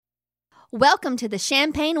Welcome to the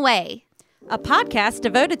Champagne Way, a podcast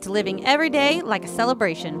devoted to living every day like a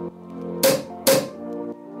celebration.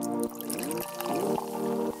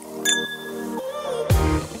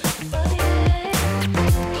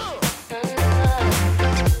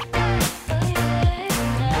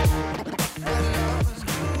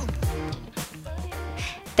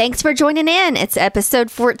 Thanks for joining in. It's episode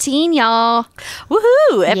 14, y'all.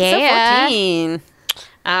 Woohoo! Episode 14.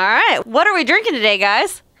 All right. What are we drinking today,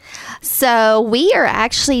 guys? So we are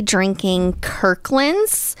actually drinking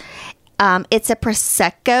Kirkland's. It's a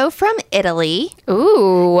Prosecco from Italy.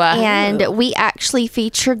 Ooh. And we actually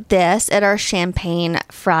featured this at our Champagne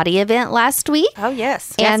Friday event last week. Oh,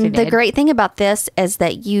 yes. And the great thing about this is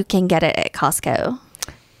that you can get it at Costco.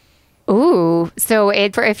 Ooh. So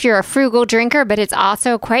if you're a frugal drinker, but it's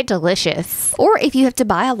also quite delicious. Or if you have to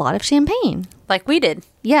buy a lot of champagne. Like we did.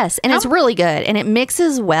 Yes. And it's really good. And it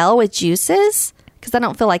mixes well with juices. Because I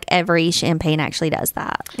don't feel like every champagne actually does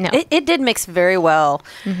that. No. It did mix very well.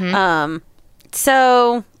 Mm-hmm.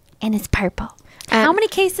 And it's purple. How many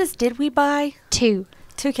cases did we buy? 2.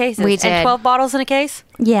 2 cases. We did. And 12 bottles in a case?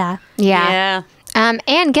 Yeah. Yeah.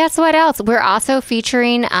 And guess what else? We're also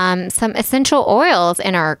featuring some essential oils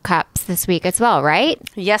in our cups this week as well, right?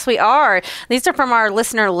 Yes, we are. These are from our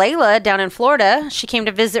listener, Layla, down in Florida. She came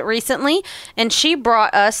to visit recently, and she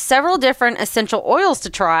brought us several different essential oils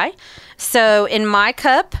to try. So in my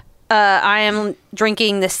cup, I am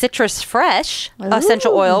drinking the Citrus Fresh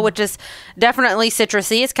essential oil, which is definitely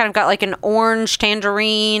citrusy. It's kind of got like an orange,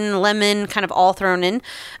 tangerine, lemon, kind of all thrown in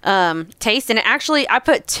taste. And actually, I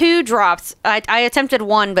put 2 drops. I attempted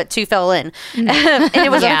 1, but 2 fell in. And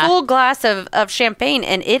it was a full glass of champagne,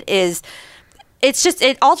 and it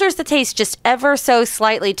alters the taste just ever so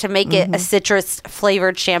slightly to make it a citrus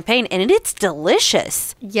flavored champagne, and it's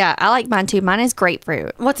delicious. Yeah, I like mine too. Mine is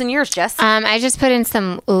grapefruit. What's in yours, Jess? I just put in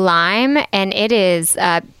some lime, and it is,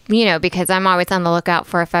 because I'm always on the lookout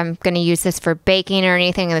for if I'm going to use this for baking or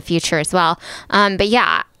anything in the future as well. But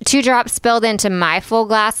yeah, 2 drops spilled into my full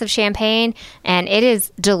glass of champagne, and it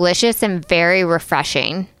is delicious and very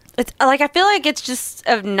refreshing. It's like, I feel like it's just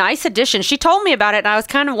a nice addition. She told me about it, and I was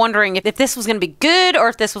kind of wondering if this was going to be good or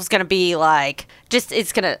if this was going to be like,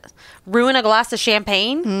 it's going to ruin a glass of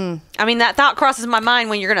champagne. I mean, that thought crosses my mind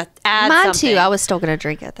when you're going to add Mine something. too. I was still going to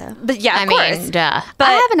drink it though. But yeah, of course. Duh. But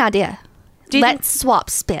I have an idea. you Let's swap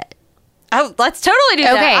spit. Oh, let's totally do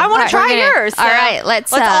that. Okay, I want to try yours. All right,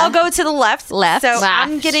 let's all go to the left. Left. So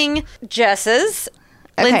I'm getting Jess's.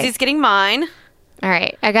 Okay. Lindsey's getting mine. All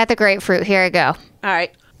right. I got the grapefruit. Here I go. All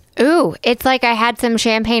right. Ooh, it's like I had some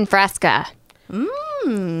champagne fresca.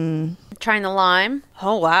 Trying the lime.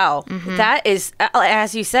 Oh, wow. That is,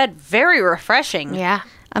 as you said, very refreshing. Yeah.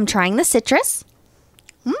 I'm trying the citrus.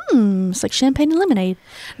 It's like champagne and lemonade.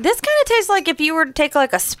 This kind of tastes like if you were to take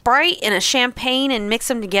like a Sprite and a champagne and mix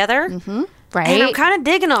them together. Right. And I'm kind of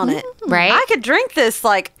digging on it. Right. I could drink this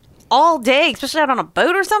like all day, especially out on a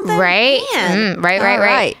boat or something. Right. Man. Right. All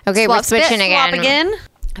right. Okay, Swap we're switching spit, again. Swap again.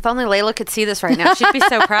 If only Layla could see this right now, she'd be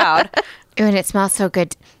so proud. Ooh, and it smells so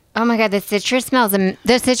good. Oh my god, the citrus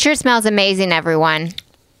smells amazing, everyone.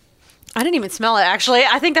 I didn't even smell it, actually.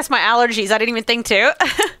 I think that's my allergies. I didn't even think to.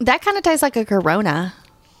 That kind of tastes like a Corona.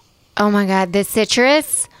 Oh my god, the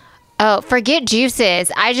citrus. Oh, forget juices.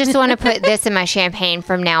 I just want to put this in my champagne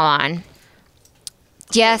from now on.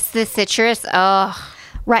 Yes, the citrus. Oh.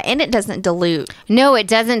 Right, and it doesn't dilute. No, it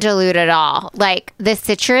doesn't dilute at all. Like the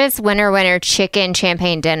citrus winter chicken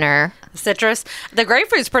champagne dinner. Citrus. The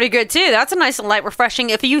grapefruit's pretty good too. That's a nice and light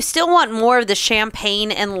refreshing. If you still want more of the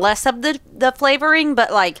champagne and less of the flavoring,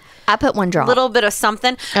 but like I put 1 drop. a little bit of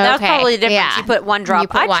something. That's probably the difference. Yeah. You put 1 drop. You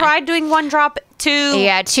put I 1. tried doing 1 drop, 2.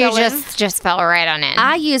 Yeah, 2 fell in. just fell right on in.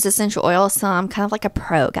 I use essential oil, so I'm kind of like a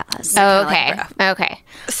pro, guys. Oh, okay. Okay.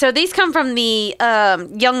 So these come from the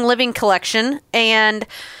Young Living collection, and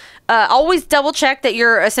always double check that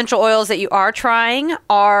your essential oils that you are trying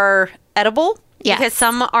are edible. Yes. Because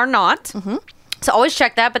some are not. So always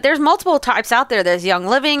check that. But there's multiple types out there. There's Young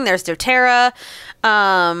Living. There's doTERRA.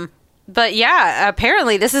 But yeah,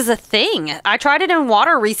 apparently this is a thing. I tried it in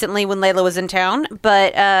water recently when Layla was in town.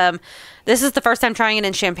 But this is the first time trying it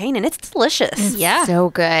in champagne, and it's delicious. Yeah.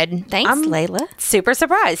 So good. Thanks, Layla. Super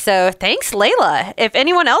surprised. So thanks, Layla. If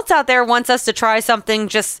anyone else out there wants us to try something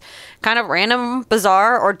just kind of random,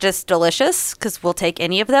 bizarre, or just delicious, because we'll take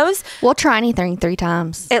any of those, We'll try anything 3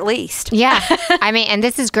 times. at least. Yeah. I mean, and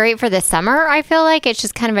this is great for the summer, I feel like. It's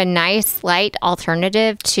just kind of a nice, light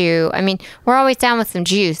alternative to, I mean, we're always down with some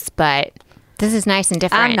juice, but this is nice and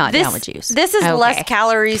different. I'm not down with juice. This is Okay. less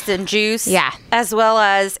calories than juice. Yeah. As well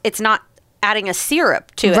as it's not adding a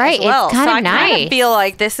syrup to it Right, as well. it's kind so of I kind nice. of feel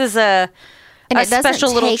like this is a And a it doesn't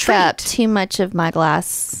special little take treat. up too much of my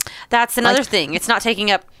glass. That's another thing. It's not taking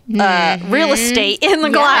up real estate in the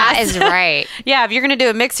glass. That is right. Yeah, if you're going to do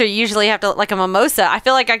a mixer, you usually have to, like a mimosa. I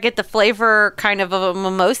feel like I get the flavor kind of a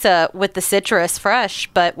mimosa with the citrus fresh,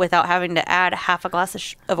 but without having to add half a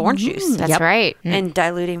glass of orange juice. That's right. And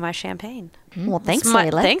diluting my champagne. Well, thanks, It's my-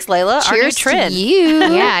 Layla. Thanks, Layla. Our new Cheers to trend. you.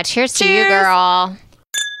 Yeah, cheers to you, Cheers. girl.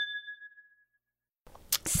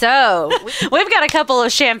 So, we've got a couple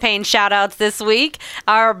of champagne shout outs this week.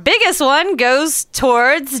 Our biggest one goes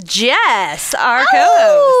towards Jess, our co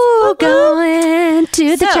Oh, going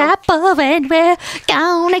to the So- chapel and we're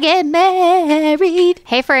gonna get married.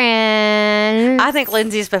 Hey, friends. I think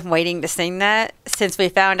Lindsay's been waiting to sing that since we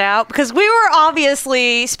found out, because we were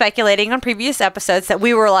obviously speculating on previous episodes that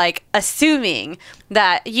we were like assuming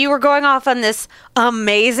that you were going off on this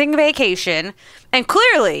amazing vacation, and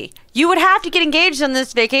clearly you would have to get engaged on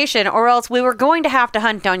this vacation, or else we were going to have to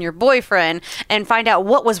hunt down your boyfriend and find out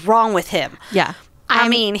what was wrong with him. Yeah. I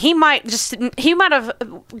mean, he might have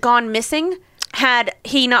gone missing had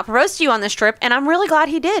he not proposed to you on this trip, and I'm really glad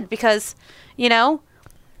he did, because, you know,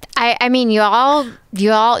 I mean, you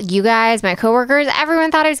guys, my coworkers,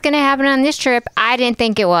 everyone thought it was going to happen on this trip. I didn't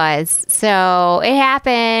think it was. So it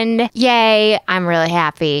happened. Yay. I'm really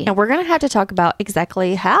happy. And we're going to have to talk about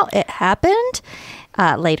exactly how it happened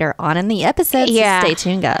later on in the episode. Yeah. So stay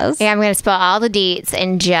tuned, guys. Yeah, I'm going to spill all the deets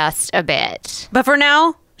in just a bit. but for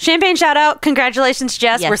now, champagne shout out. Congratulations,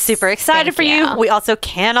 Jess. Yes. We're super excited Thank for you. you. We also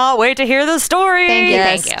cannot wait to hear the story. Thank you,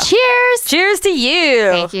 Yes. thank you. Cheers. Cheers to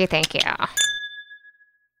you. Thank you, thank you.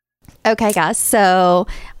 Okay, guys. So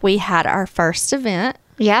we had our first event.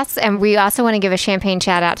 Yes, and we also want to give a champagne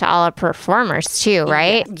shout out to all our performers too,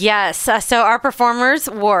 right? Yes. So our performers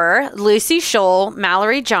were Lucy Scholl,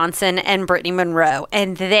 Mallory Johnson, and Brittany Monroe,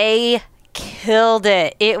 and they killed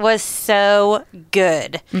it. It was so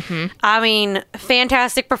good. I mean,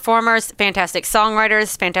 fantastic performers, fantastic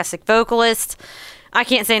songwriters, fantastic vocalists. I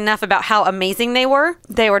can't say enough about how amazing they were.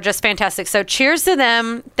 They were just fantastic. So cheers to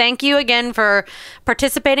them. Thank you again for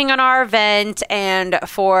participating on our event and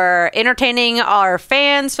for entertaining our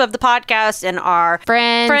fans of the podcast and our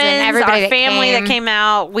Friends and everybody our that family came. that came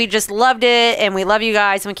out. We just loved it, and we love you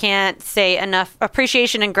guys. We can't say enough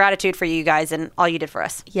appreciation and gratitude for you guys and all you did for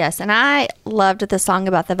us. Yes. And I loved the song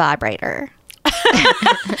about the vibrator.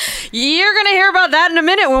 You're going to hear about that in a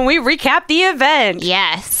minute when we recap the event.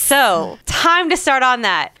 Yes. So, time to start on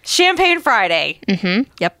that. Champagne Friday.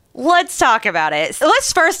 Yep. Let's talk about it. So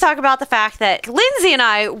let's first talk about the fact that Lindsay and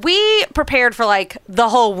I, we prepared for like the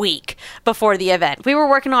whole week before the event. We were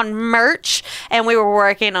working on merch and we were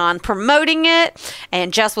working on promoting it,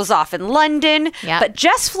 and Jess was off in London. Yep. But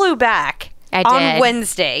Jess flew back I on did.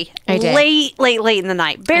 Wednesday, I did. late in the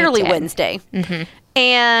night, barely did. Wednesday.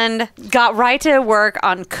 And got right to work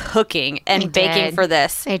on cooking and I baking did. for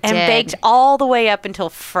this. I and did. baked all the way up until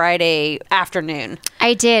Friday afternoon.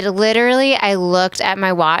 I did. Literally, I looked at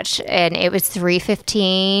my watch and it was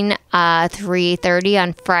 3:15, 3:30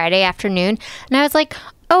 on Friday afternoon. And I was like,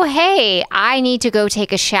 oh, hey, I need to go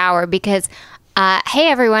take a shower because, hey,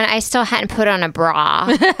 everyone, I still hadn't put on a bra.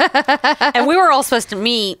 And we were all supposed to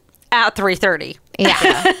meet at 3:30.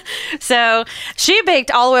 Yeah. So she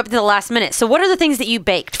baked all the way up to the last minute. So what are the things that you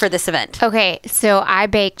baked for this event? Okay, so I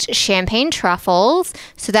baked champagne truffles.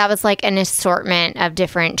 So that was like an assortment of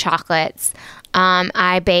different chocolates.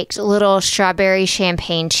 I baked little strawberry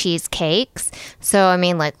champagne cheesecakes. So, I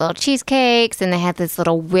mean, like little cheesecakes, and they had this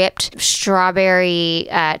little whipped strawberry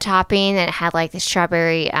topping, and it had like the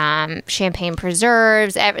strawberry champagne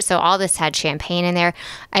preserves. So, all this had champagne in there.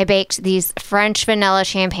 I baked these French vanilla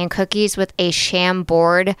champagne cookies with a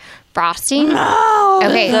Chambord frosting.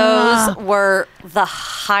 Okay, Those were the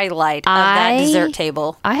highlight of that I- dessert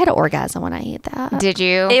table. I had an orgasm when I ate that. did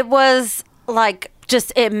you? It was like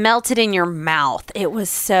just, it melted in your mouth. It was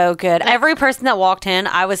so good. Every person that walked in,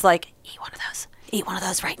 I was like, eat one of those. Eat one of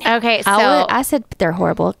those right now. Okay, so I said they're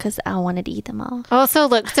horrible because I wanted to eat them all. also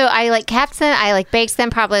look, so I like kept them, I like baked them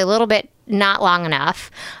probably a little bit not long enough,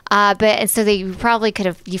 and so they probably could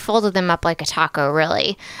have, you folded them up like a taco,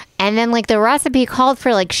 really. And then like the recipe called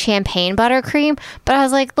for like champagne buttercream, but I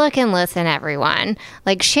was like, look and listen, everyone,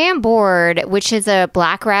 like Chambord, which is a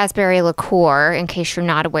black raspberry liqueur, in case you're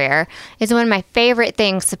not aware, is one of my favorite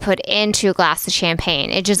things to put into a glass of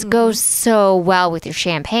champagne. It just goes so well with your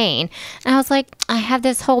champagne. And I was like, I have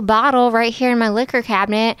this whole bottle right here in my liquor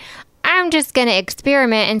cabinet. I'm just going to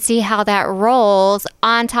experiment and see how that rolls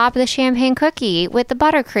on top of the champagne cookie with the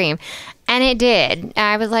buttercream. And it did.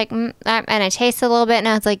 I was like, and I tasted a little bit, and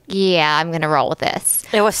I was like, yeah, I'm going to roll with this.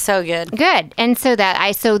 It was so good. Good. And so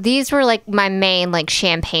these were like my main like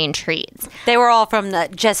champagne treats. They were all from the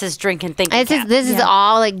Jess's Drink and Thinking Cap. This is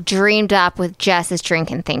all like dreamed up with Jess's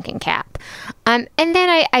Drink and Thinking Cap. And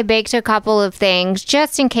then I baked a couple of things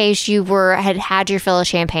just in case you had your fill of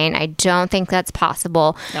champagne. I don't think that's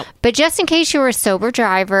possible. Nope. But just in case you were a sober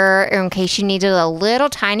driver or in case you needed a little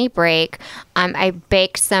tiny break, I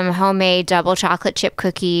baked some homemade double chocolate chip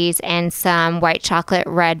cookies and some white chocolate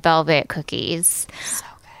red velvet cookies. So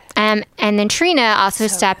good. And then Trina also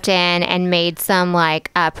stepped in and made some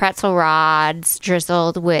like pretzel rods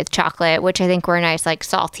drizzled with chocolate, which I think were a nice like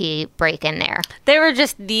salty break in there. They were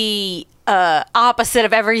just the opposite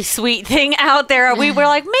of every sweet thing out there. We were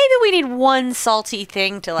like, maybe we need one salty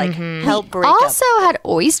thing to like help break Also up. had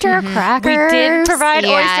oyster crackers. We did provide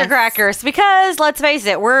Yes. oyster crackers because let's face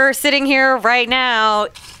it, we're sitting here right now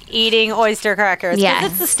eating oyster crackers. 'Cause Yes.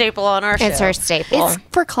 it's the staple on our show. It's our staple. It's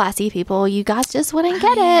for classy people. You guys just wouldn't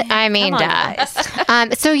get it. I mean, Come on, duh.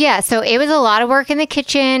 guys. So it was a lot of work in the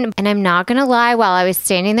kitchen. And I'm not going to lie, while I was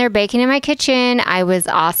standing there baking in my kitchen, I was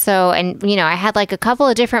also, I had like a couple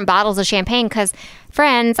of different bottles of champagne because,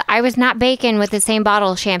 friends, I was not baking with the same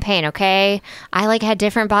bottle of champagne, okay? I like had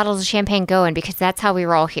different bottles of champagne going because that's how we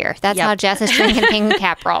roll here. That's how Jess's Drinking Thinking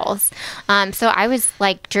Cap rolls. So I was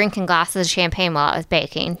like drinking glasses of champagne while I was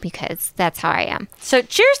baking because that's how I am. So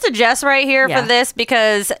cheers to Jess right here for this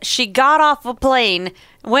because she got off a plane,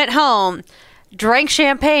 went home, drank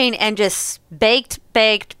champagne, and just baked.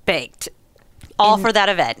 All for that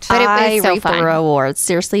event. But it was I so reaped fun. the rewards.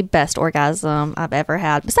 Seriously, best orgasm I've ever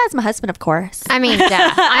had. Besides my husband, of course. I mean, duh.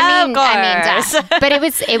 I mean, course. duh. But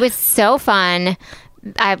it was so fun.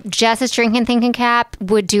 Jess's Drinking Thinking Cap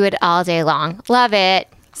would do it all day long. Love it.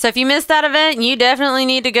 So if you missed that event, you definitely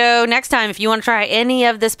need to go next time if you want to try any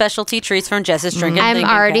of the specialty treats from Jess's Drink and I'm Thinking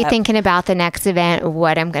already Cap. thinking about the next event,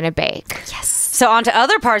 what I'm going to bake. Yes. So on to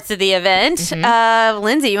other parts of the event.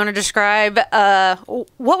 Lindsey, you want to describe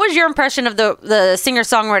what was your impression of the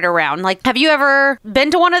singer-songwriter round? Like, have you ever been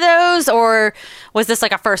to one of those, or was this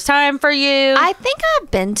like a first time for you? I think I've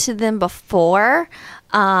been to them before.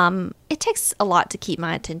 It takes a lot to keep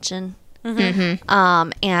my attention.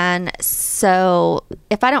 And so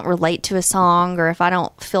if I don't relate to a song or if I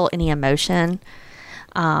don't feel any emotion,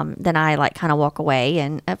 then I like kind of walk away.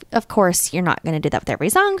 And of course, you're not going to do that with every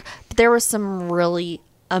song. But there were some really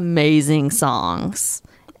amazing songs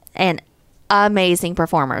and amazing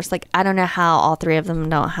performers. Like, I don't know how all three of them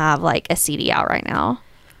don't have like a CD out right now.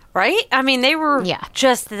 Right? I mean, they were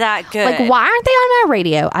just that good. Like, why aren't they on my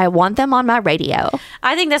radio? I want them on my radio.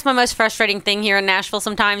 I think that's my most frustrating thing here in Nashville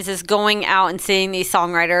sometimes is going out and seeing these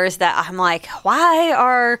songwriters that I'm like, why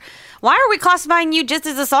are we classifying you just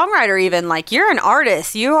as a songwriter even? Like, you're an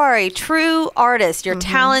artist. You are a true artist. You're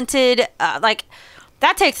talented. Like,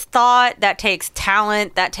 that takes thought. That takes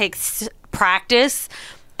talent. That takes practice.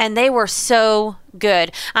 And they were so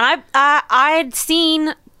good. And I'd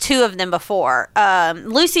seen two of them before.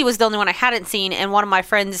 Lucy was the only one I hadn't seen, and one of my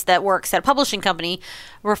friends that works at a publishing company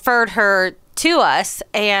referred her to us,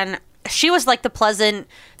 and she was like the pleasant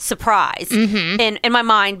surprise in my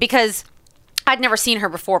mind because I'd never seen her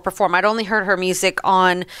before perform. I'd only heard her music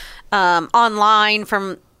on online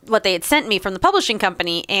from what they had sent me from the publishing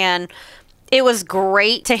company, and it was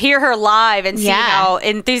great to hear her live and see how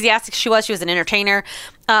enthusiastic she was. She was an entertainer.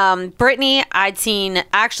 Brittany, I'd seen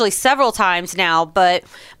actually several times now, but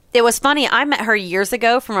it was funny. I met her years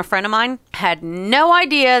ago from a friend of mine. Had no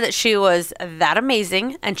idea that she was that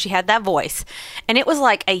amazing and she had that voice. And it was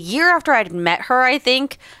like a year after I'd met her, I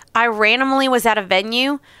think, I randomly was at a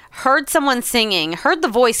venue, heard someone singing, heard the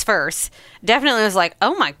voice first, definitely was like,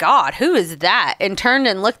 oh my God, who is that? And turned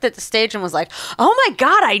and looked at the stage and was like, oh my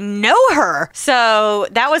God, I know her. So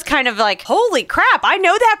that was kind of like, holy crap, I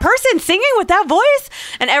know that person singing with that voice.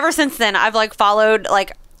 And ever since then, I've like followed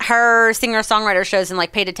like her singer-songwriter shows and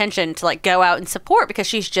like paid attention to like go out and support because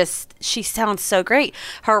she sounds so great.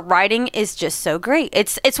 Her writing is just so great.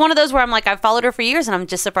 It's one of those where I'm like, I've followed her for years and I'm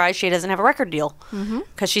just surprised she doesn't have a record deal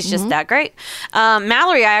because she's just that great.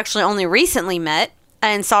 Mallory, I actually only recently met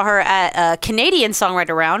and saw her at a Canadian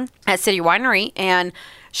songwriter round at City Winery, and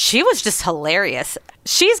she was just hilarious.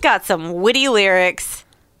 She's got some witty lyrics,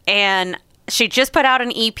 and she just put out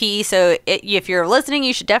an EP, so if you're listening,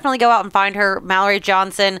 you should definitely go out and find her, Mallory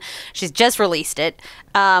Johnson. She's just released it.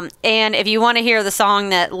 And if you want to hear the song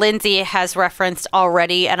that Lindsey has referenced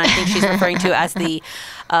already, and I think she's referring to as the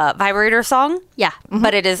vibrator song. Yeah.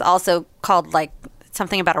 But it is also called like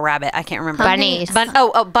something about a rabbit. I can't remember. Bunnies.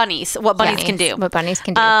 Bunnies. What bunnies can do. What bunnies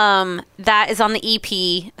can do. That is on the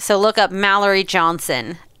EP. So look up Mallory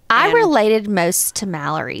Johnson. I And related most to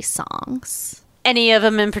Mallory's songs. any of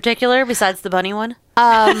them in particular besides the bunny one?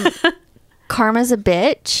 Karma's a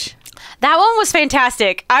Bitch. That one was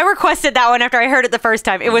fantastic. I requested that one after I heard it the first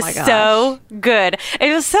time. It was my gosh. so good.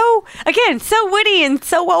 It was so, again, so witty and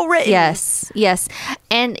so well written. Yes, yes.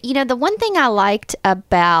 And, the one thing I liked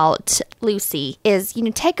about Lucy is,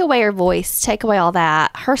 take away her voice, take away all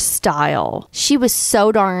that, her style. She was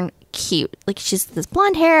so darn cute. Like, she's this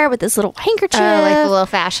blonde hair with this little handkerchief. Like a little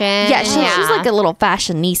fashion. Yeah, she's like a little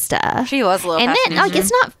fashionista. She was a little And then, fashionista.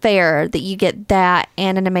 it's not fair that you get that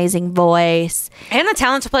and an amazing voice. And the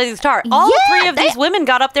talent to play the guitar. All Yeah, three of these women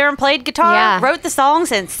got up there and played guitar, Yeah. wrote the songs,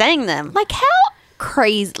 and sang them. Like, how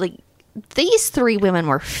crazy. Like, these three women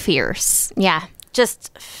were fierce. Yeah.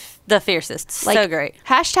 Just the fiercest. So Like, great.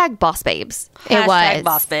 Hashtag boss babes. It Hashtag was.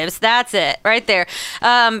 Boss Babes. That's it right there.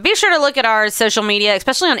 Be sure to look at our social media,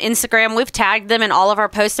 especially on Instagram. We've tagged them in all of our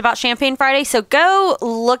posts about Champagne Friday. So go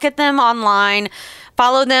look at them online.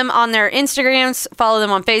 Follow them on their Instagrams. Follow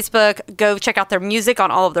them on Facebook. Go check out their music on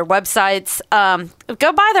all of their websites.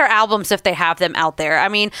 Go buy their albums if they have them out there. I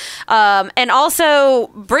mean, and also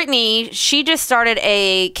Brittany, she just started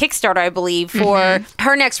a Kickstarter, I believe, for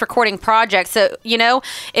her next recording project. So,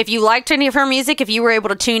 if you liked any of her music, if you were able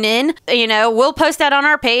to tune in, we'll post that on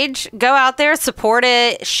our page. Go out there, support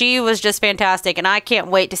it. She was just fantastic, and I can't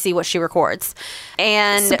wait to see what she records.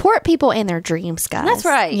 And Support people and their dreams, guys. that's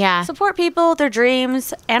right. Yeah. Support people, their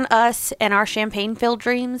dreams, and us, and our champagne-filled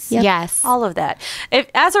dreams. Yep. Yes. All of that.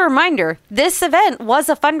 As a reminder, this event was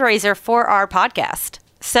a fundraiser for our podcast.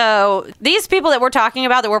 So these people that we're talking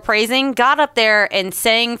about, that we're praising, got up there and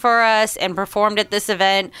sang for us and performed at this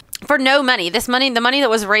event for no money. The money that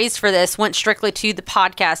was raised for this went strictly to the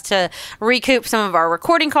podcast to recoup some of our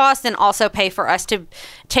recording costs and also pay for us to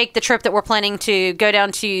take the trip that we're planning to go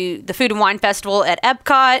down to the Food and Wine Festival at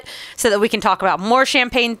Epcot so that we can talk about more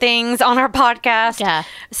champagne things on our podcast. Yeah.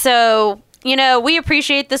 So, we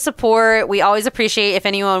appreciate the support. We always appreciate if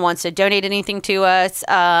anyone wants to donate anything to us.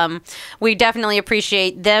 We definitely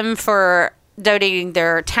appreciate them for donating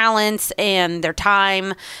their talents and their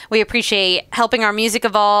time. We appreciate helping our music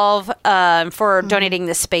evolve, for donating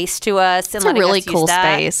the space to us. And It's a really us use cool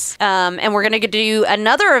that. space. And we're going to do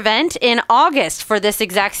another event in August for this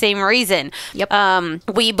exact same reason. Yep.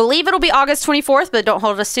 We believe it'll be August 24th, but don't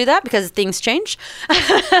hold us to that because things change.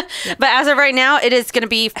 But as of right now, it is going to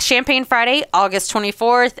be Champagne Friday, August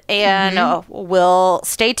 24th. And we'll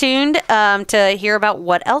stay tuned to hear about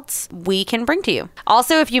what else we can bring to you.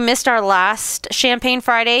 Also, if you missed our last Champagne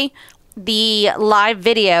Friday, the live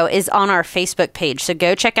video is on our Facebook page. So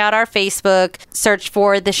go check out our Facebook, search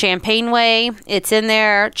for The Champagne Way. It's in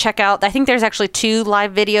there. Check out, I think there's actually 2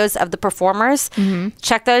 live videos of the performers.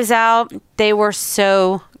 Check those out. They were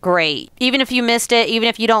so great. Even if you missed it, even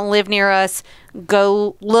if you don't live near us,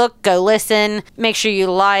 go look, go listen, make sure you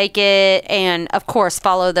like it, and of course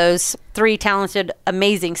follow those 3 talented,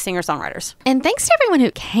 amazing singer-songwriters. And thanks to everyone who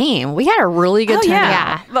came. We had a really good turnout.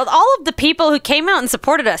 yeah. Well, all of the people who came out and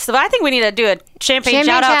supported us. So I think we need to do a champagne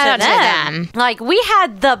shout out to them. Like, we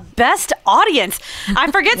had the best audience. I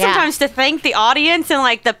forget Yeah. sometimes to thank the audience and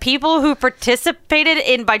like the people who participated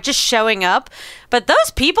in by just showing up. But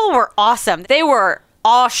those people were awesome. They were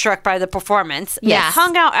awestruck by the performance. They Yes.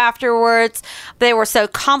 hung out afterwards. They were so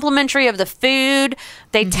complimentary of the food.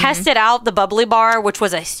 They tested out the bubbly bar, which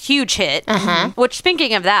was a huge hit. Which,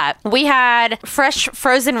 speaking of that, we had fresh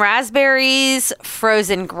frozen raspberries,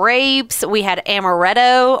 frozen grapes. We had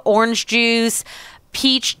amaretto, orange juice,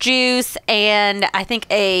 peach juice, and I think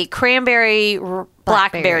a cranberry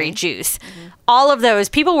blackberry juice. All of those.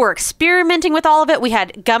 People were experimenting with all of it. We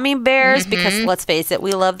had gummy bears because, let's face it,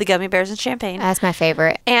 we love the gummy bears and champagne. That's my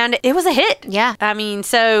favorite. And it was a hit. Yeah. I mean,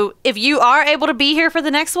 so if you are able to be here for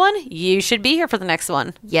the next one, you should be here for the next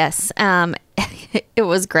one. Yes. It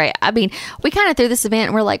was great. I mean, we kind of threw this event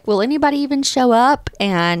and we're like, will anybody even show up?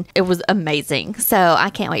 And it was amazing. So I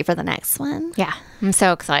can't wait for the next one. Yeah. I'm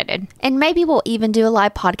so excited. And maybe we'll even do a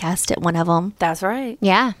live podcast at one of them. That's right.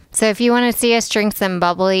 Yeah. So if you want to see us drink some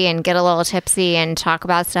bubbly and get a little tipsy and talk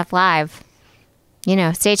about stuff live,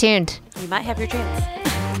 stay tuned. You might have your chance.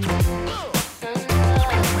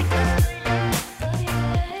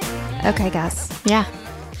 Okay, guys. Yeah.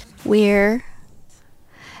 We're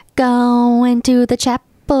going to the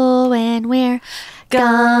chapel and we're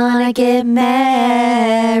gonna get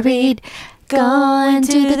married. Going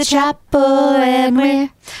to the chapel and we're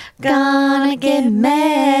gonna get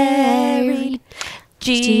married.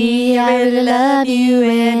 Gee, I really love you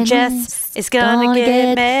and Jess is gonna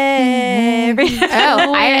get married.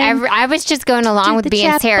 Oh, I was just going along with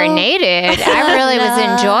being serenaded. I really was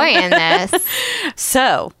enjoying this.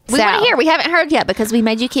 So we want to hear. We haven't heard yet because we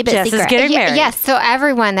made you keep it Jess secret. is getting married. Yes, so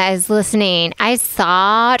everyone that is listening, I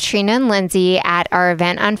saw Trina and Lindsey at our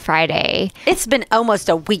event on Friday. It's been almost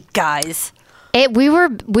a week, guys. We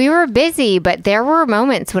were busy, but there were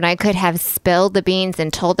moments when I could have spilled the beans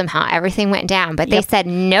and told them how everything went down. But they said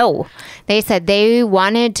no. They said they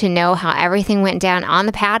wanted to know how everything went down on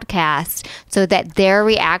the podcast so that their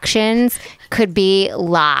reactions could be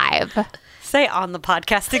live. Say on the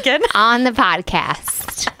podcast again. On the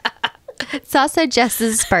podcast. It's also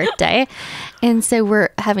Jess's birthday, and so we're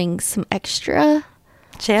having some extra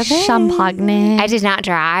champagne. I did not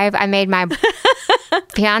drive. I made my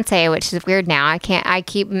fiance, which is weird now. I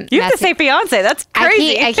keep You have to say fiance. That's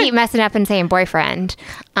crazy. I keep messing up and saying boyfriend.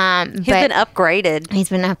 He's been upgraded. He's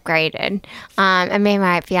been upgraded. I made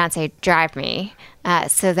my fiance drive me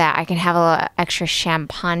so that I can have a little extra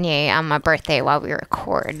champagne on my birthday while we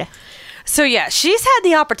record. So yeah, she's had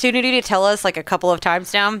the opportunity to tell us like a couple of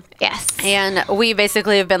times now. Yes. And we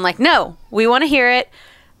basically have been like, no, we want to hear it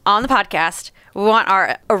on the podcast. We want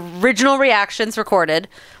our original reactions recorded.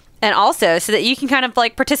 And also so that you can kind of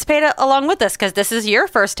like participate along with us, because this is your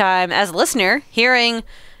first time as a listener hearing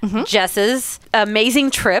Jess's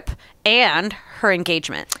amazing trip and her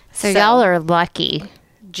engagement. So y'all are lucky.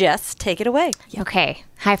 Jess, take it away. Okay.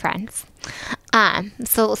 Hi, friends.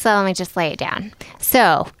 So let me just lay it down.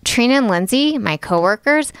 So Trina and Lindsey, my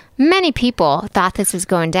coworkers, many people thought this was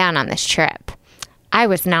going down on this trip. I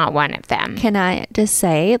was not one of them. Can I just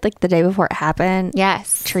say, like the day before it happened,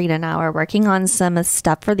 Yes. Trina and I were working on some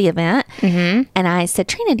stuff for the event. And I said,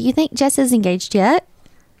 Trina, do you think Jess is engaged yet?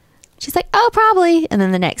 She's like, oh, probably. And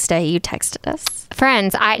then the next day you texted us.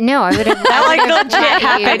 Friends, I would have. That like legit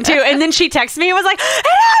happened too. And then she texted me and was like, it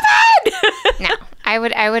happened! No, I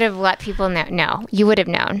would have let people know. No, you would have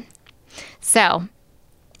known. So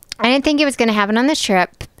I didn't think it was going to happen on this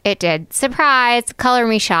trip. It did. Surprise. Color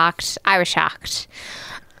me shocked. I was shocked.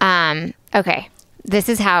 Okay. This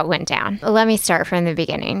is how it went down. Let me start from the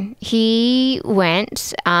beginning. He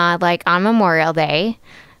went like on Memorial Day,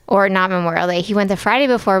 or not Memorial Day. He went the Friday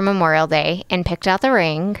before Memorial Day and picked out the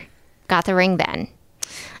ring. Got the ring then.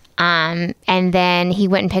 And then he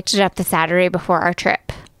went and picked it up the Saturday before our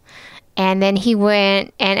trip. And then he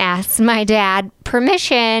went and asked my dad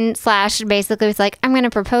permission, / basically was like, I'm going to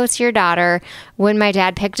propose to your daughter, when my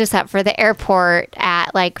dad picked us up for the airport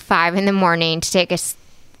at like 5 a.m. to take us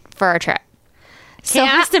for our trip. So he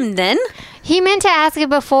asked him then? He meant to ask it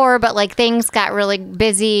before, but like things got really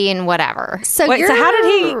busy and whatever. So wait, so how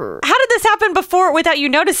did this happen before without you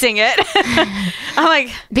noticing it? I'm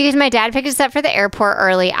like, because my dad picked us up for the airport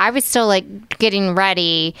early. I was still like getting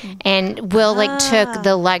ready, and Will like took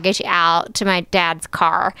the luggage out to my dad's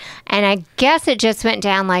car. And I guess it just went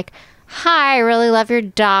down like, hi, I really love your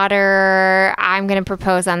daughter. I'm going to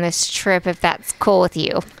propose on this trip if that's cool with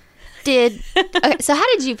you. Okay, so how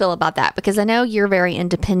did you feel about that? Because I know you're very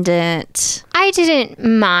independent. I didn't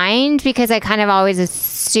mind because I kind of always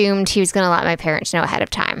assumed he was going to let my parents know ahead of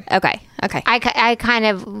time. Okay. He kind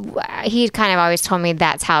of always told me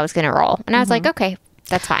that's how I was going to roll. And I was like, okay,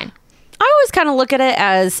 that's fine. I always kind of look at it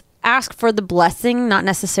as ask for the blessing, not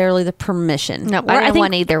necessarily the permission. No, I didn't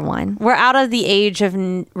want either one. We're out of the age of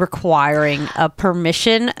requiring a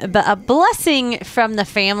permission, but a blessing from the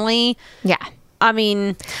family. Yeah. I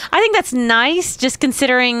mean, I think that's nice, just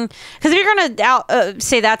considering, because if you're going to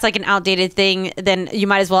say that's like an outdated thing, then you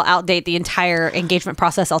might as well outdate the entire engagement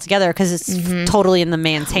process altogether, because it's totally in the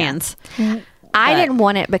man's hands. I didn't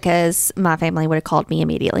want it because my family would have called me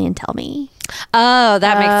immediately and tell me. Oh,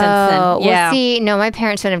 that makes sense then. Yeah. Well, see, no, my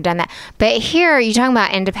parents wouldn't have done that. But here, you're talking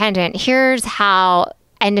about independent. Here's how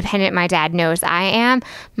independent my dad knows I am.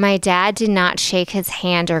 My dad did not shake his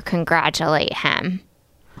hand or congratulate him.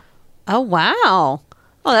 Oh, wow.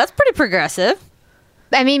 Oh, that's pretty progressive.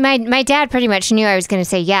 I mean, my dad pretty much knew I was going to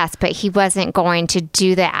say yes, but he wasn't going to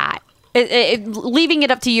do that. Leaving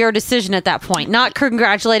it up to your decision at that point, not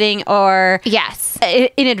congratulating or yes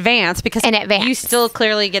in advance, because you still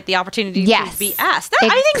clearly get the opportunity to be asked. I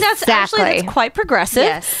think that's quite progressive.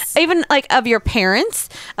 Yes. Even like of your parents,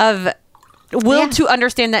 of will to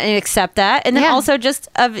understand that and accept that, and then also just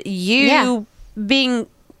of you being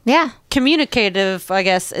communicative, I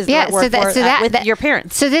guess is the right word with your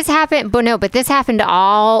parents. So this happened, but this happened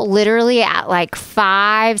all literally at like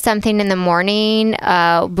 5 something in the morning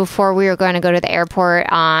before we were going to go to the airport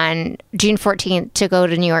on June 14th to go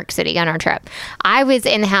to New York City on our trip. I was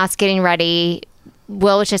in the house getting ready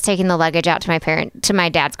Will was just taking the luggage out to my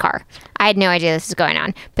dad's car. I had no idea this was going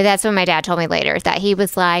on, but that's what my dad told me later, that he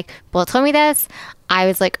was like, Will told me this. I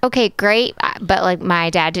was like, okay, great. But like my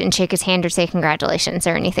dad didn't shake his hand or say congratulations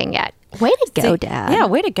or anything yet. Way to go, Dad. Yeah,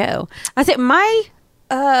 way to go. I think my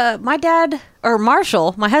dad, or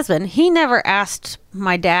Marshall, my husband, he never asked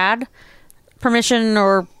my dad permission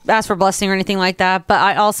or asked for blessing or anything like that. But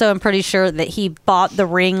I also am pretty sure that he bought the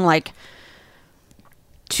ring like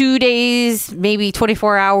 2 days, maybe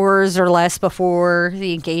 24 hours or less before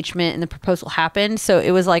the engagement and the proposal happened. So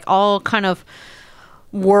it was like all kind of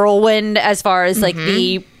whirlwind as far as like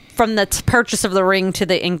from the purchase of the ring to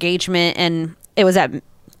the engagement. And it was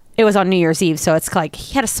on New Year's Eve. So it's like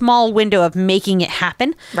he had a small window of making it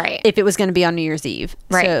happen. Right. If it was going to be on New Year's Eve.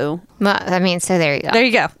 Right. So, well, I mean, so there you go. there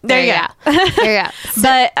you go. There you go. There you go.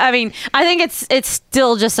 But I mean, I think it's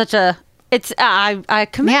still just such a, I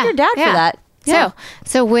commend your dad for that. Yeah.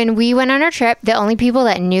 So when we went on our trip, the only people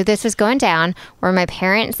that knew this was going down were my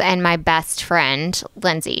parents and my best friend,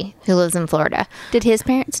 Lindsey, who lives in Florida. Did his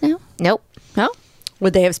parents know? Nope. No?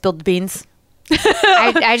 Would they have spilled the beans?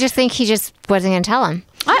 I just think he just wasn't going to tell him.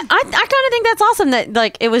 I kind of think that's awesome that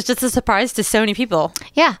like it was just a surprise to so many people.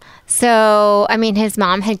 Yeah. So, I mean, his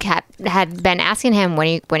mom had been asking him, when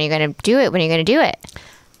are you going to do it? When are you going to do it?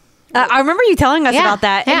 I remember you telling us about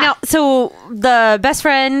that. Yeah. And now, so the best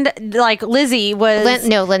friend, like Lizzie, was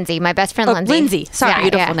Lindsey, my best friend, Lindsey. Lindsey, sorry, Yeah,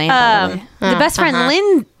 Beautiful name, by the way. The best friend,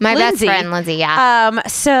 My Lindsey. best friend, Lindsey. Yeah.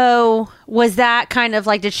 So was that kind of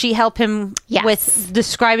like? Did she help him Yes. with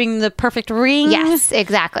describing the perfect ring? Yes,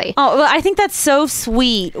 exactly. Oh, well, I think that's so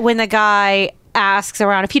sweet when the guy asks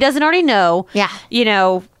around if he doesn't already know. Yeah. You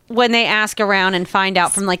know, when they ask around and find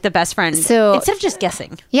out from like the best friend, So- instead of just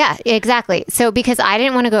guessing. Yeah, exactly. So because I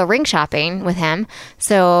didn't want to go ring shopping with him,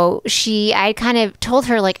 so I kind of told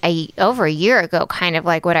her like over a year ago, kind of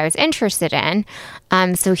like what I was interested in.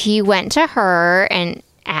 So he went to her and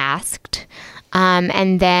asked,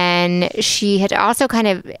 and then she had also kind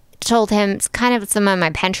of told him kind of some of my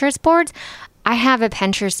Pinterest boards. I have a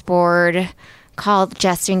Pinterest board called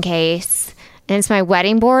Just in Case. And it's my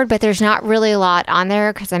wedding board, but there's not really a lot on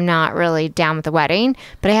there because I'm not really down with the wedding.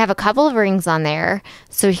 But I have a couple of rings on there.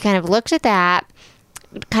 So he kind of looked at that,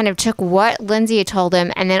 kind of took what Lindsey had told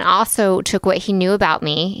him, and then also took what he knew about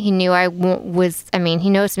me. He knew he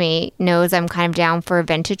knows me, knows I'm kind of down for a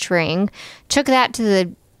vintage ring. Took that to the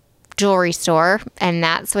jewelry store, and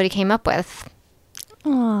that's what he came up with.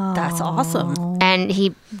 That's awesome. And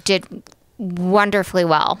he did wonderfully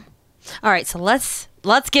well. All right, so let's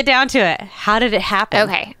get down to it. How did it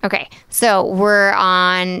happen? Okay. So we're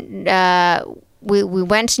on. We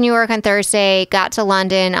went to New York on Thursday, got to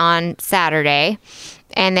London on Saturday,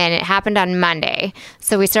 and then it happened on Monday.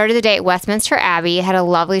 So we started the day at Westminster Abbey, had a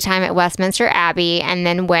lovely time at Westminster Abbey, and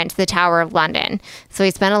then went to the Tower of London. So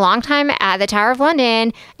we spent a long time at the Tower of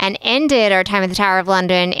London and ended our time at the Tower of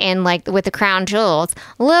London in like with the crown jewels.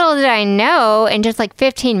 Little did I know, in just like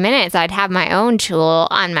 15 minutes, I'd have my own jewel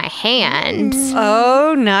on my hand.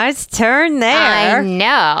 Oh, nice turn there. I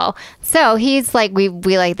know. So he's like, we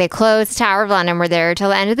like, they closed Tower of London. We're there till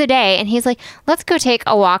the end of the day. And he's like, let's go take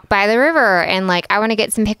a walk by the river. And like, I want to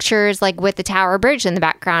get some pictures like with the Tower Bridge in the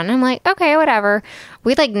background. And I'm like, okay, whatever.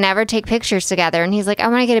 We like never take pictures together. And he's like, I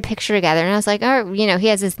want to get a picture together. And I was like, oh, you know, he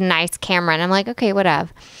has this nice camera. And I'm like, okay, whatever.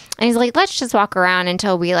 And he's like, let's just walk around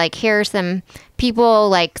until we like hear some people,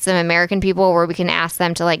 like some American people, where we can ask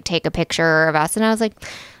them to like take a picture of us. And I was like,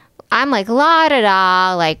 I'm like, la da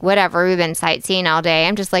da, like whatever. We've been sightseeing all day.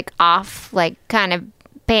 I'm just like off, like kind of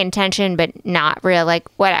paying attention, but not real, like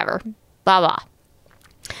whatever, blah, blah.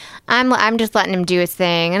 I'm just letting him do his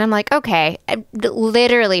thing. And I'm like, okay,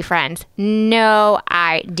 literally, friends, no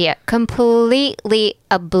idea. Completely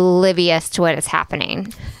oblivious to what is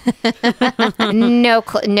happening. No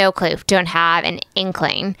clue. Don't have an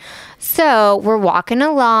inkling. So we're walking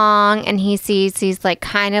along and he sees these like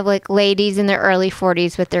kind of like ladies in their early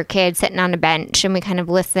 40s with their kids sitting on a bench, and we kind of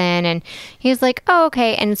listen, and he's like, oh,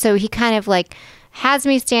 okay. And so he kind of like has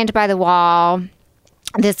me stand by the wall,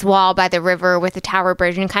 this wall by the river with the Tower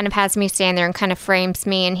Bridge, and kind of has me stand there and kind of frames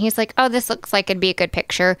me. And he's like, oh, this looks like it'd be a good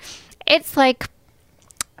picture. It's like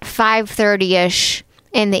 5:30ish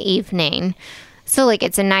in the evening. So like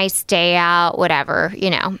it's a nice day out, whatever, you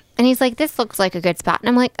know. And he's like, this looks like a good spot. And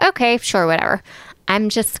I'm like, okay, sure, whatever. I'm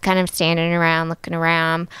just kind of standing around, looking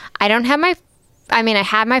around. I have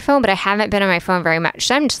my phone, but I haven't been on my phone very much.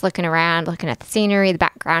 So I'm just looking around, looking at the scenery, the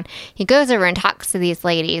background. He goes over and talks to these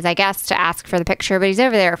ladies, I guess, to ask for the picture, but he's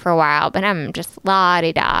over there for a while. But I'm just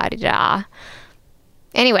la-di-da-di-da.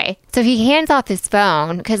 Anyway, so he hands off his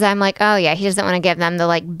phone because I'm like, oh yeah, he doesn't want to give them the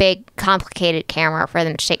like big complicated camera for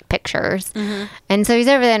them to take pictures. And so he's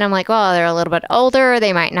over there and I'm like, well, they're a little bit older.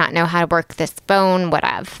 They might not know how to work this phone,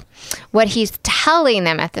 whatever. What he's telling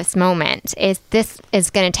them at this moment is this is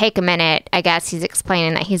going to take a minute. I guess he's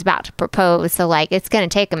explaining that he's about to propose. So like, it's going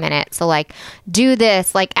to take a minute. So like, do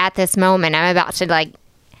this like at this moment. I'm about to like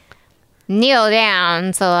kneel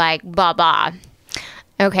down. So like, blah, blah.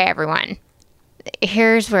 Okay, everyone.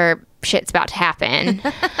 Here's where shit's about to happen.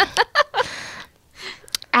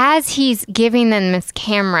 As he's giving them this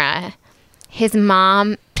camera, his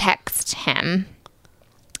mom texts him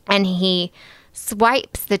and he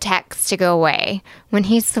swipes the text to go away. When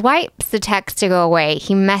he swipes the text to go away,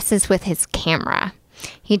 he messes with his camera.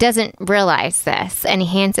 He doesn't realize this and he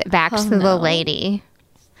hands it back to the lady.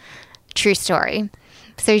 True story.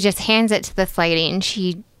 So he just hands it to this lady and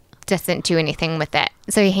she doesn't do anything with it.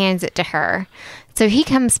 So he hands it to her. So he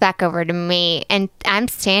comes back over to me and I'm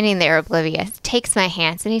standing there oblivious, takes my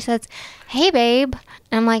hands and he says, hey babe.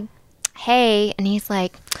 And I'm like, hey. And he's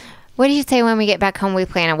like, what do you say when we get back home we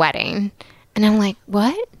plan a wedding? And I'm like,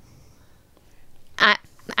 what?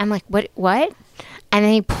 I'm like, what? And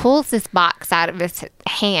then he pulls this box out of his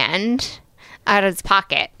hand, out of his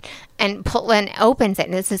pocket, and opens it.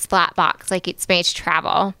 And it's this flat box, like it's made to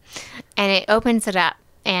travel. And it opens it up,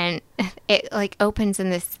 and it like opens in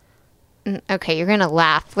this. Okay, you're gonna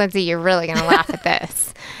laugh, Lindsey. You're really gonna laugh at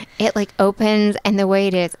this. It like opens, and the way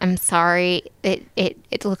it is, I'm sorry,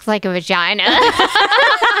 it looks like a vagina.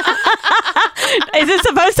 Is it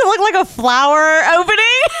supposed to look like a flower opening?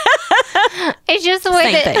 It's just the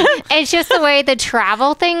way it's just the way the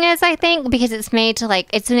travel thing is, I think, because it's made to like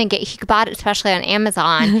it's gonna get. He bought it especially on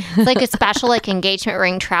Amazon. It's like a special like engagement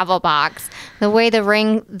ring travel box. The way the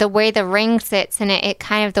ring sits in it, it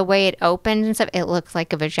kind of the way it opens and stuff. It looks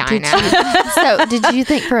like a vagina. So, did you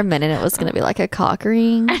think for a minute it was going to be like a cock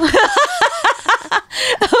ring?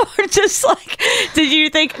 Or just like, did you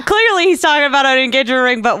think clearly he's talking about an engagement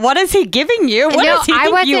ring, but what is he giving you? What does he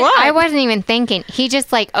think you want? I wasn't even thinking. He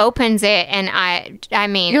just like opens it, and I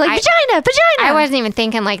mean, you're like vagina. I wasn't even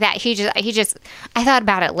thinking like that. He just. I thought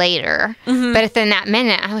about it later, but within that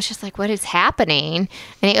minute, I was just like, what is happening?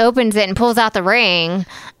 And he opens it and pulls out the ring,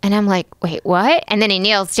 and I'm like, wait, what? And then he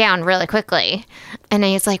kneels down really quickly, and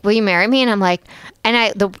then he's like, will you marry me? And I'm like,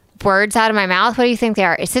 the words out of my mouth, what do you think they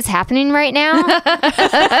are? Is this happening right now?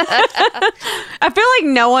 I feel like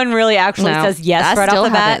no one really actually says yes right off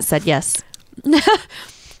the bat. Said yes.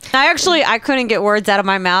 I couldn't get words out of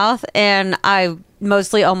my mouth, and I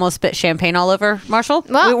mostly almost spit champagne all over Marshall,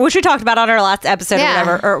 which we talked about on our last episode or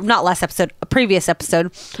whatever, or not last episode, a previous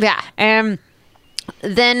episode. Yeah. And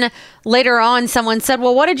then later on, someone said,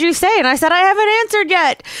 well, what did you say? And I said, I haven't answered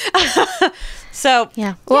yet. So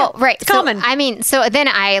yeah, well, right. It's common. I mean, so then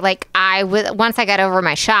once I got over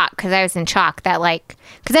my shock, because I was in shock that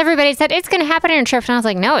because everybody said it's going to happen in a trip, and I was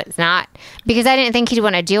like, no, it's not, because I didn't think he'd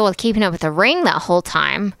want to deal with keeping up with the ring that whole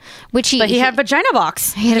time. But he had vagina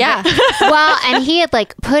box. Well, and he had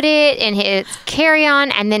put it in his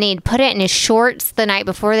carry-on, and then he'd put it in his shorts the night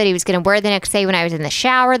before that he was going to wear the next day when I was in the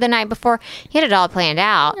shower the night before. He had it all planned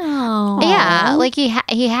out. Oh, yeah,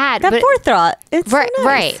 he had that forethought. It's right, so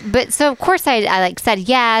nice. Right. But so of course I said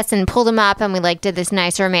yes and pulled him up, and we did this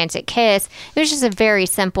nice romantic kiss. It was just a very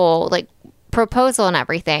simple proposal and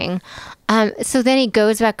everything. So then he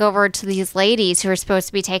goes back over to these ladies who are supposed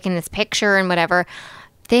to be taking this picture and whatever.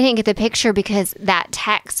 They didn't get the picture because that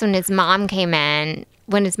text when his mom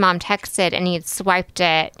texted and he had swiped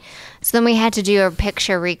it. So then we had to do a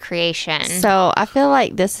picture recreation. So I feel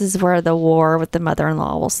like this is where the war with the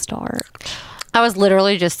mother-in-law will start. I was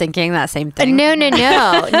literally just thinking that same thing. No,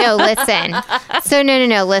 listen. So,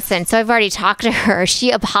 no, listen. So I've already talked to her.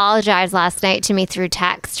 She apologized last night to me through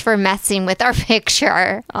text for messing with our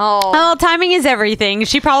picture. Oh, timing is everything.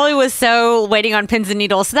 She probably was so waiting on pins and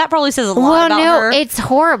needles. So that probably says a lot about her. No, it's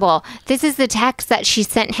horrible. This is the text that she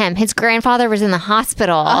sent him. His grandfather was in the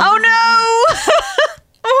hospital. Oh, no.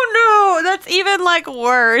 Oh, no. That's even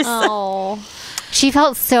worse. Oh. She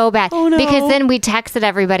felt so bad because then we texted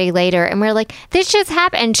everybody later and we were like, this just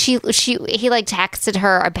happened. And he texted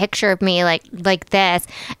her a picture of me like this,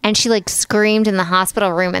 and she screamed in the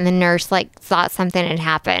hospital room, and the nurse thought something had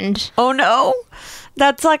happened. Oh no.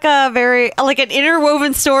 That's like an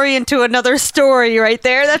interwoven story into another story right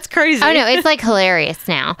there. That's crazy. Oh no, it's like hilarious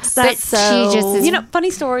now. But so- she just is, funny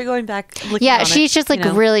story going back. yeah, she's just like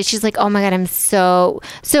really, she's like, oh my God, I'm so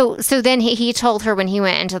then he told her when he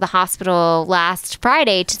went into the hospital last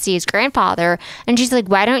Friday to see his grandfather, and she's like,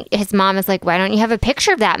 his mom is like, why don't you have a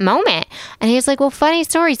picture of that moment? And he's like, well, funny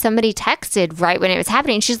story, somebody texted right when it was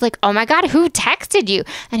happening. She's like, oh my God, who texted you?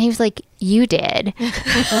 And he was like, you did.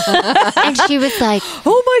 And she was like,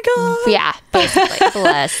 oh my God. yeah, basically.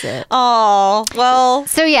 Bless it. Oh, well.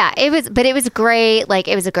 So yeah, it was great. Like,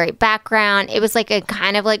 it was a great background. It was like a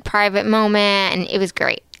kind of like private moment, and it was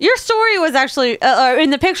great. Your story was actually, in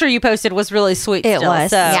the picture you posted, was really sweet. It still,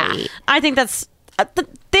 was. So Yeah. I think that's,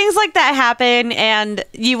 things like that happen, and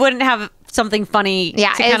you wouldn't have something funny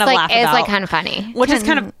Yeah, to it's kind of like laugh about. it's like kind of funny. Which is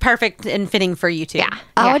kind of perfect and fitting for you, too. Yeah.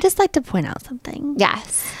 I would just like to point out something.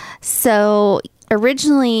 Yes. So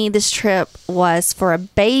originally, this trip was for a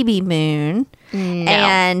baby moon,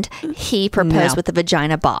 and he proposed with a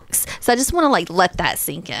vagina box. So I just want to let that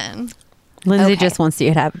sink in. Lindsay Okay. just wants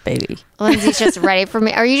you to have a baby. Lindsay's just ready for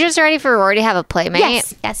me. Are you just ready for Rory to have a playmate?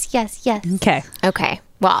 Yes. Okay. Okay.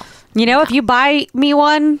 Well, If you buy me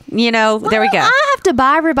one, there we go. I have to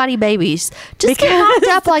buy everybody babies. Just get locked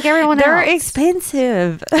up like everyone They're else.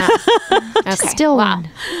 expensive. okay. Still wow. one.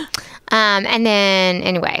 And then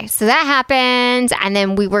anyway, so that happened, and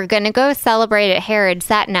then we were gonna go celebrate at Harrods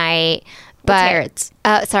that night. But Harrods?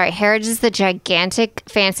 Harrods is the gigantic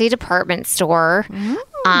fancy department store.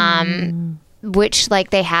 Which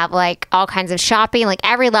they have all kinds of shopping,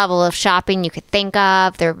 every level of shopping you could think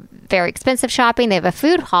of. They're very expensive shopping. They have a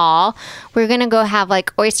food hall. We were gonna go have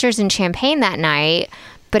oysters and champagne that night,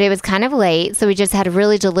 but it was kind of late, so we just had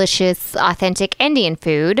really delicious, authentic Indian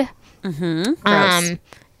food. Gross.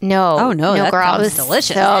 No. Oh, no, that girl, it sounds was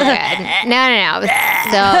delicious. so good. No, it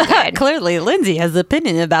was so good. Clearly, Lindsay has an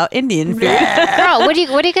opinion about Indian food. Girl, what are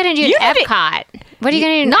you gonna do in haven't- Epcot? What are you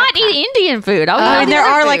gonna do? In Not Epcot? eat Indian food. I mean, there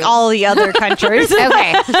are all the other countries.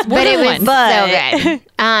 Okay, but it was But- so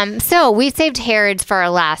good. So we saved Harrods for our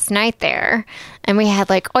last night there, and we had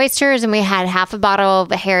oysters, and we had half a bottle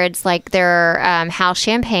of Harrods, their house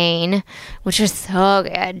champagne, which was so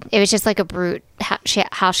good. It was just a brute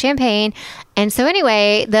house champagne. And so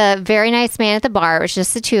anyway, the very nice man at the bar, it was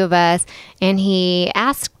just the two of us, and he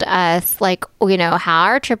asked us how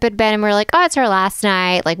our trip had been, and we were like, oh, it's our last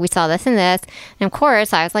night. We saw this and this, and of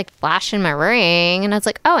course I was flashing my ring, and I was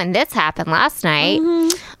like, oh, and this happened last night.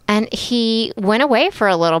 And he went away for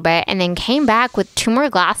a little bit and then came back with 2 more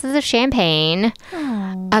glasses of champagne,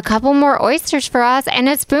 a couple more oysters for us, and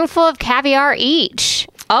a spoonful of caviar each.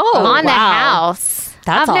 On the house.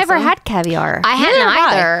 That's I've never awesome. had caviar. I hadn't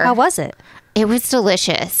either. How was it? It was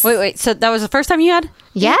delicious. Wait. So that was the first time you had?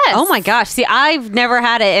 Yes. Oh my gosh. See, I've never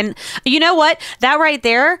had it. And you know what? That right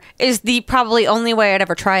there is the probably only way I'd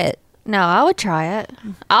ever try it. No, I would try it.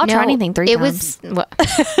 I'll try anything 3 times. It was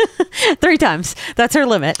 3 times. That's her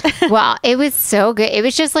limit. well, it was so good. It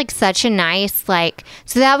was just such a nice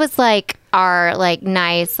so that was our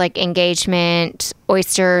nice engagement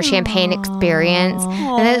oyster champagne experience.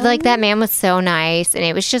 And then, that man was so nice, and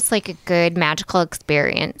it was just a good magical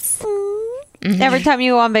experience. Every time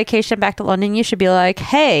you go on vacation back to London, you should be like,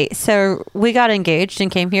 hey, so we got engaged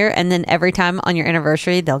and came here. And then every time on your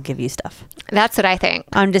anniversary, they'll give you stuff. That's what I think.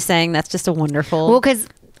 I'm just saying that's just a wonderful Well, because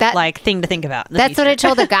that thing to think about. in the That's what I future.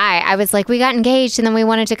 told the guy. I was like, we got engaged, and then we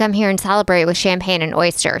wanted to come here and celebrate with champagne and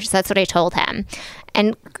oysters. That's what I told him.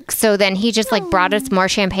 And so then he just brought us more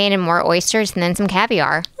champagne and more oysters and then some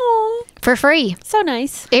caviar Aw, for free. so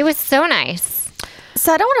nice. It was so nice.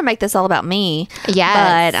 So I don't want to make this all about me.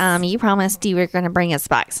 Yes. But you promised you were going to bring us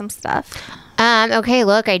back some stuff. Okay,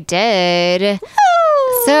 look, I did.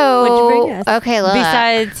 So, What'd you bring us? okay, look.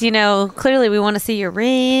 Besides, clearly we want to see your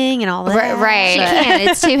ring and all that. Right. She can't.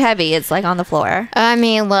 It's too heavy. It's on the floor. I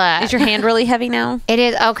mean, look. Is your hand really heavy now? It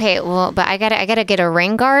is okay. Well, but I gotta get a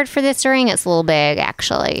ring guard for this ring. It's a little big,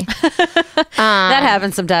 actually. That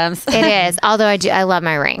happens sometimes. It is. Although I love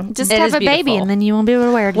my ring. Just It have is a baby beautiful. and then you won't be able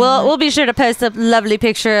to wear it. Well, anymore. we'll be sure to post a lovely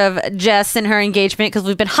picture of Jess and her engagement because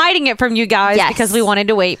we've been hiding it from you guys Yes. because we wanted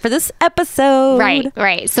to wait for this episode.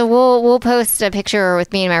 Right. So we'll post a picture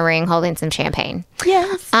with me and my ring holding some champagne.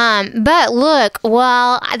 Yes. But look,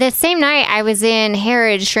 well, the same night I was in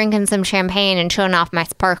Harrods drinking some champagne and showing off my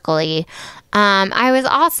sparkly. I was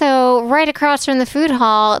also right across from the food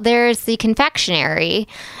hall. There's the confectionery.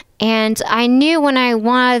 And I knew when I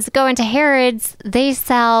was going to Harrods, they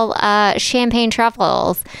sell champagne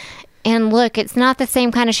truffles. And look, it's not the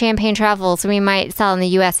same kind of champagne truffles we might sell in the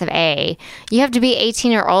US of A. You have to be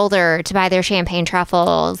 18 or older to buy their champagne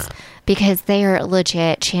truffles. because they are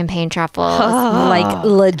legit champagne truffles. Like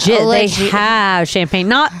legit. Legit. They have champagne,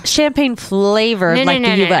 not champagne flavored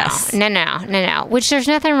the U.S. No. Which there's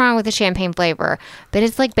nothing wrong with the champagne flavor, but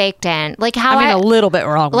it's like baked in. Like how I mean, a little bit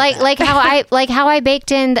wrong. like how I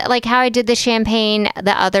baked in, like how I did the champagne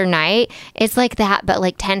the other night. It's like that, but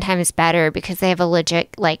like 10 times better because they have a legit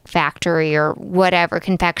like factory or whatever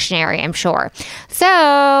confectionery, I'm sure.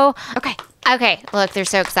 So okay. Look, they're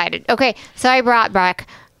so excited. Okay, so I brought back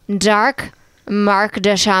dark Marc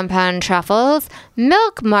de Champagne truffles,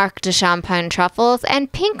 milk Marc de Champagne truffles,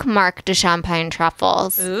 and pink Marc de Champagne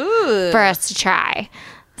truffles for us to try.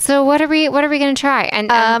 So what are we going to try?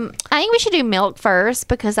 And I think we should do milk first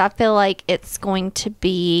because I feel like it's going to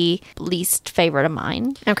be least favorite of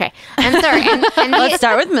mine. okay, I'm sorry. And Let's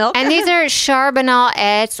start with milk. And these are Charbonnet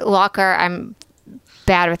et Walker. I'm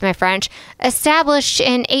bad with my French. Established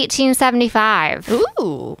in 1875.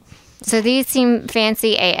 Ooh. So these seem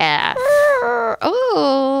fancy AF.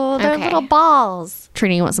 Oh, they're Okay. little balls.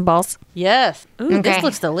 Trina, you want some balls? Yes. Ooh, Okay. this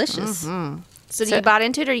looks delicious. So do you bite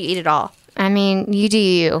into it or you eat it all? I mean, you do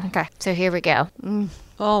you. Okay. So here we go.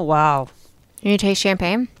 Oh wow. You taste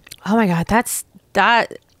champagne? Oh my God,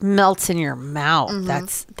 that melts in your mouth.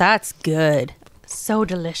 That's good. So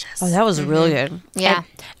delicious. Oh, that was really good. Yeah.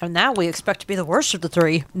 And that we expect to be the worst of the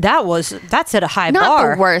three. That's at a high Not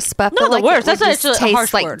bar. the worst, but I Not feel the like worst. it would That's just a taste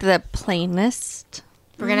harsh like word. the plainest.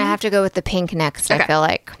 We're going to have to go with the pink next, I Okay. feel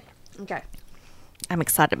like. Okay. I'm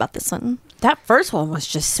excited about this one. That first one was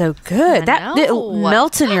just so good. I It know.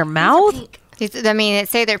 melts in your mouth. I mean, it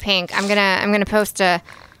say they're pink. I'm gonna post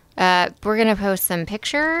we're gonna post some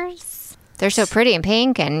pictures. They're so pretty and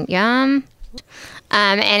pink and yum.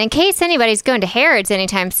 And in case anybody's going to Harrods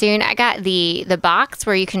anytime soon, I got the box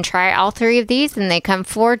where you can try all three of these, and they come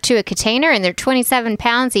forward to a container, and they're 27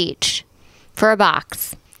 pounds each for a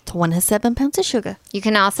box. 27 pounds of sugar. You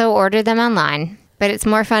can also order them online, but it's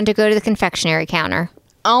more fun to go to the confectionery counter.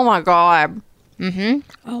 Oh my God.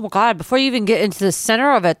 Oh my God! Before you even get into the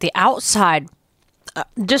center of it, the outside,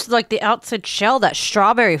 just like the outside shell, that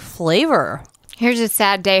strawberry flavor. Here's a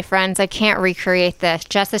sad day, friends. I can't recreate this.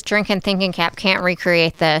 Justice Drinking Thinking Cap can't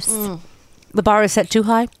recreate this. The bar is set too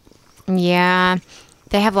high. Yeah,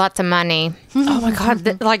 they have lots of money. Oh my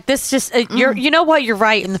God! Like this, just you know what? You're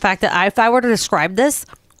right in the fact that if I were to describe this,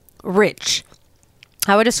 rich,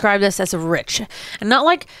 I would describe this as rich, and not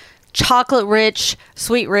like chocolate rich,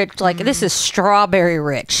 sweet rich. Like this is strawberry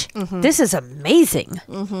rich. This is amazing.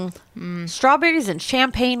 Strawberries and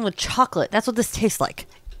champagne with chocolate. That's what this tastes like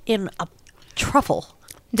in a truffle.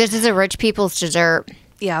 This is a rich people's dessert.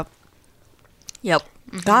 Yeah. Yep.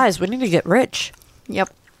 Guys, we need to get rich. Yep.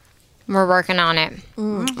 We're working on it.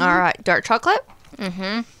 All right. Dark chocolate?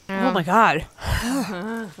 Oh my God.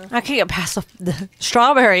 I can't get past the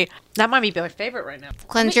strawberry. That might be my favorite right now.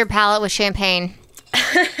 Cleanse your palate with champagne.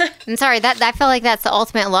 I'm sorry, that I feel like that's the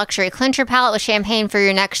ultimate luxury. Cleanse your palate with champagne for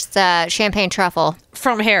your next champagne truffle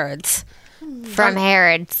From Harrods. from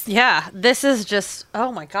Harrods. Yeah, this is just,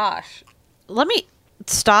 oh my gosh. Let me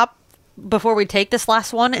stop before we take this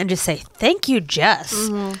last one and just say thank you, Jess.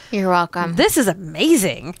 You're welcome. This is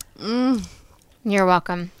amazing. You're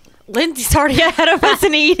welcome. Lindsay's already ahead of us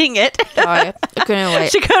in eating it. Sorry. I couldn't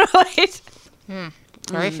wait. She couldn't wait.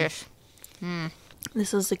 Delicious.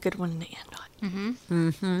 This is a good one to end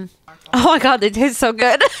on. Oh my God, they taste so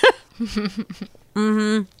good.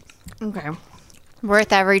 Okay.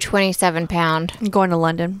 Worth every 27 pound. I'm going to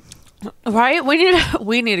London. Right?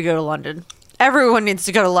 We need to go to London. Everyone needs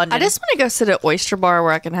to go to London. I just want to go sit at Oyster Bar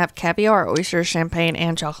where I can have caviar, oysters, champagne,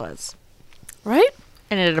 and chocolates. right?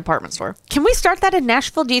 And in a department store. Can we start that in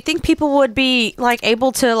Nashville? Do you think people would be like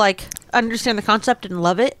able to like understand the concept and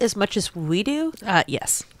love it as much as we do?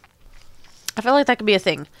 Yes. I feel like that could be a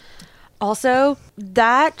thing. Also,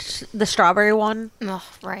 the strawberry one, Oh,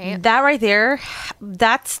 right. that right there,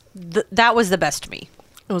 that was the best to me.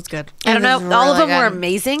 It was good. I don't know. was All of really them were good.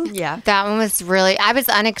 amazing. Yeah. That one was really, I was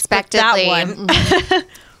unexpectedly. That one.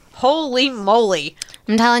 Holy moly.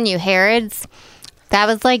 I'm telling you, Harrods, that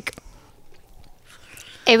was like,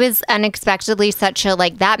 it was unexpectedly such a,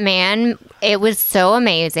 like, that man, it was so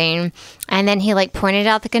amazing. And then he, like, pointed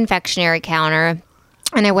out the confectionery counter.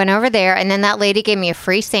 And I went over there, and then that lady gave me a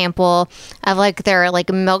free sample of, like, their, like,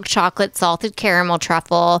 milk chocolate salted caramel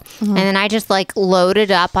truffle. And then I just, like,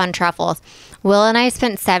 loaded up on truffles. Will and I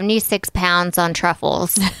spent 76 pounds on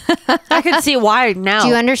truffles. I can see why now. Do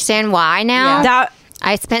you understand why now? That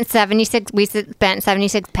I spent 76, we spent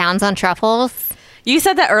 76 pounds on truffles. you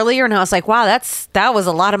said that earlier, and I was like, "Wow, that was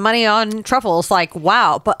a lot of money on truffles." Like,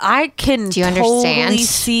 wow, but I can Do you understand? totally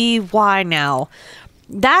see why now.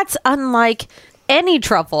 That's unlike any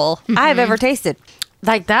truffle I've ever tasted.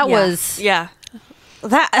 Like that Yeah. was Yeah.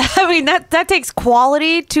 that. I mean that takes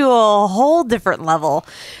quality to a whole different level.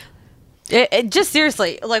 It just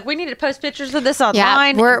seriously, like we need to post pictures of this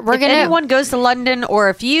online. we're if gonna- anyone goes to London, or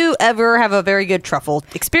if you ever have a very good truffle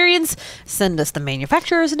experience, send us the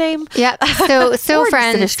manufacturer's name. Yep. So Or just send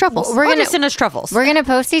friends, us truffles. we're Or gonna just send us truffles. We're gonna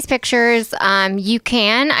post these pictures. You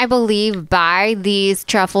can, I believe, buy these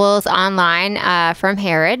truffles online from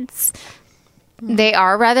Harrods. They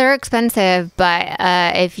are rather expensive, but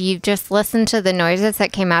if you just listen to the noises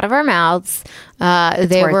that came out of our mouths,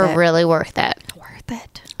 they worth were it. really worth it. Worth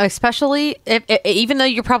it. Especially if even though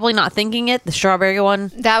you're probably not thinking it, the strawberry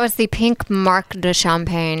one. That was the pink Marc de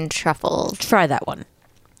Champagne truffles. Try that one.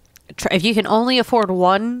 If you can only afford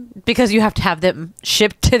one because you have to have them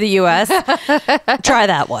shipped to the U.S., try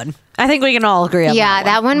that one. I think we can all agree on Yeah, that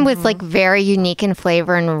that one was like very unique in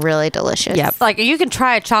flavor and really delicious. Yeah, like you can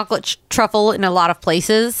try a chocolate truffle in a lot of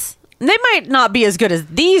places. They might not be as good as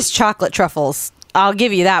these chocolate truffles. I'll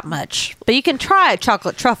give you that much. But you can try a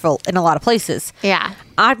chocolate truffle in a lot of places. Yeah.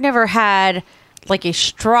 I've never had like a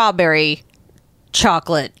strawberry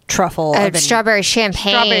chocolate truffle. I've been- Strawberry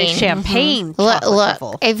champagne. strawberry champagne Look, chocolate truffle.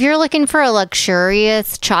 look, if you're looking for a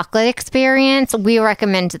luxurious chocolate experience, we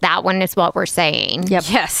recommend that one is what we're saying. Yep.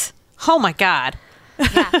 Yes. Oh my God.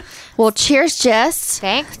 Well, cheers, Jess.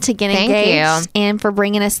 Thanks. To getting Thank engaged you. and for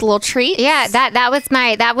bringing us a little treat. Yeah, that was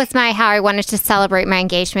my how I wanted to celebrate my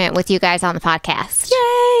engagement with you guys on the podcast.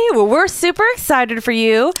 Yay! Well, we're super excited for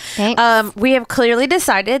you. Thanks. We have clearly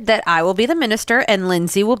decided that I will be the minister and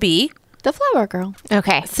Lindsay will be. The flower girl.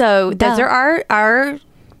 Okay. So those Duh. are our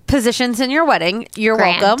positions in your wedding. You're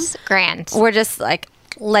welcome. Grand. We're just like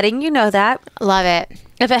letting you know that. Love it.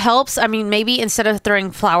 If it helps, I mean, maybe instead of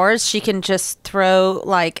throwing flowers, she can just throw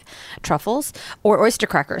like truffles or oyster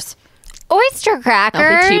crackers. Oyster crackers.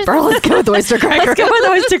 That'll be cheaper. Let's go with oyster crackers. Let's go with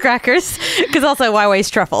oyster crackers because also why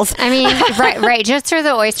waste truffles? I mean, right. Just throw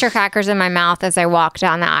the oyster crackers in my mouth as I walk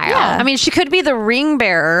down the aisle. I mean, she could be the ring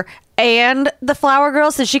bearer and the flower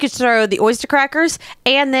girl, so she could throw the oyster crackers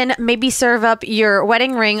and then maybe serve up your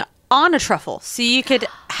wedding ring on a truffle. So you could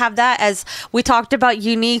have that as we talked about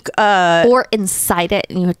unique Or inside it.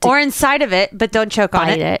 And you have to or inside of it, but don't choke on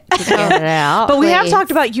bite it. it to get it out. But we have Please.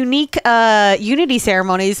 talked about unique unity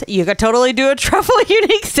ceremonies. You could totally do a truffle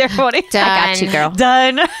unique ceremony. Done. I got you, girl.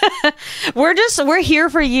 Done. we're here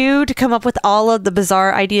for you to come up with all of the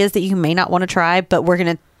bizarre ideas that you may not want to try, but we're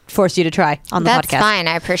gonna force you to try on the That's podcast. fine.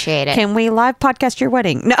 I appreciate it. Can we live podcast your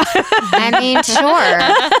wedding? No, I mean,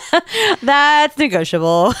 sure. that's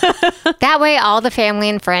negotiable. That way, all the family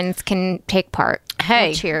and friends can take part. Hey,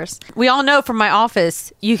 Well, cheers. We all know from my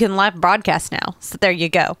office you can live broadcast now. So there you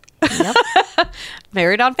go. Yep.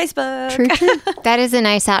 Married on Facebook. True, true. That is a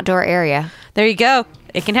nice outdoor area. There you go.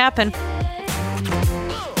 It can happen.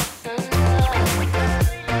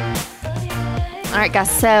 All right,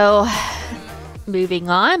 guys. So moving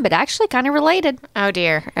on, but actually kind of related. Oh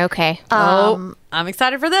dear. Okay. I'm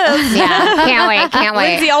excited for this. Yeah. Can't wait. Can't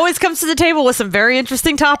Lindsay wait. always comes to the table with some very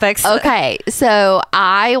interesting topics. Okay, so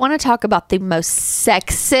I want to talk about the most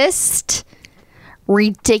sexist,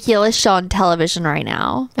 ridiculous show on television right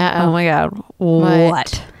now. Uh-oh. my God.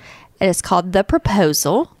 What? It is called The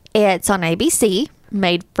Proposal. It's on ABC,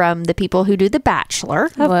 made from the people who do The Bachelor.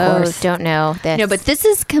 Whoa. Don't know this. No, but this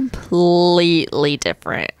is completely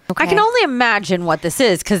different. I can only imagine what this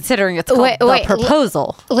is, considering it's called The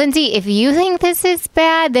Proposal. Lindsay, if you think this is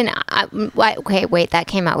bad, then okay, wait, that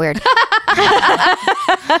came out weird.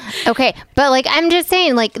 Okay, but like I'm just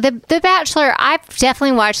saying, like the Bachelor, I've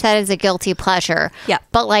definitely watched that as a guilty pleasure. Yeah.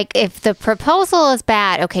 But like if The Proposal is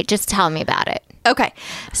bad, okay, just tell me about it. Okay,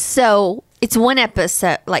 so it's one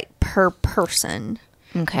episode, like per person.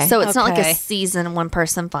 Okay. So it's not like Okay. a season, one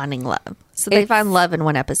person finding love. So they find love in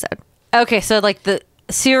one episode. Okay, so like the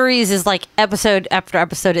series is like episode after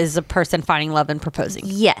episode is a person finding love and proposing.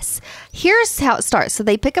 Yes. Here's how it starts. So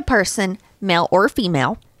they pick a person, male or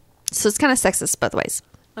female. So it's kind of sexist both ways.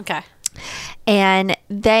 Okay. And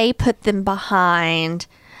they put them behind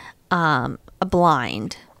a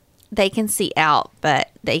blind. They can see out, but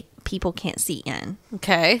people can't see in.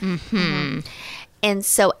 Okay. And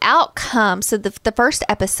so out comes, so the first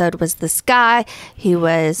episode was this guy who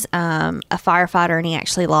was a firefighter, and he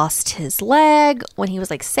actually lost his leg when he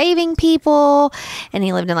was like saving people, and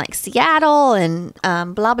he lived in like Seattle and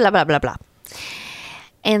blah, blah, blah, blah, blah.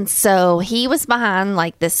 And so he was behind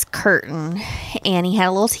like this curtain, and he had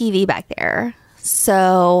a little TV back there.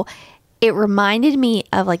 So it reminded me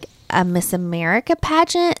of like a Miss America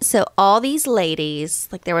pageant. So all these ladies,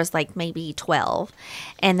 like there was like maybe 12,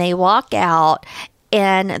 and they walk out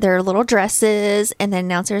in their little dresses, and the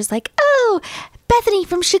announcer's like, "Oh, Bethany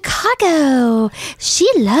from Chicago. She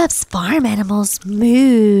loves farm animals.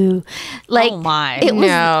 Moo. Like, Oh, my. It was,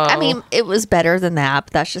 No. I mean, it was better than that,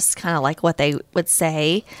 but that's just kind of like what they would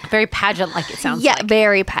say. Very pageant like it sounds Yeah, like.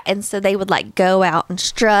 very. And so they would like go out and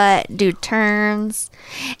strut, do turns.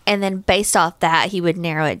 And then based off that, he would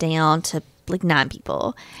narrow it down to like 9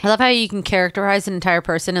 people. I love how you can characterize an entire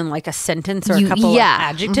person in like a sentence or a couple yeah.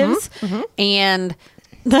 of adjectives. And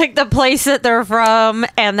like the place that they're from,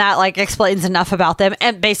 and that like explains enough about them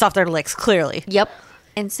and based off their licks, clearly. Yep.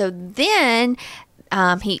 And so then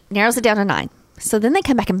he narrows it down to 9. So then they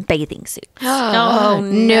come back in bathing suits. Oh,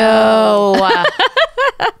 No.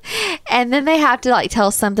 And then they have to like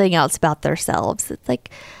tell something else about themselves. It's like,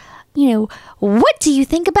 what do you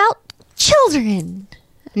think about children?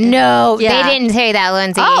 No, Yeah. they didn't say that,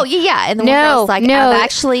 Lindsay. Oh, yeah. And the one No, girl was like, no. I've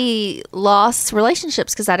actually lost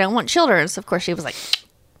relationships because I don't want children. So, of course, she was like,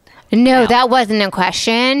 No, that wasn't a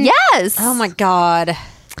question. yes. Oh my God.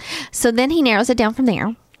 So then he narrows it down from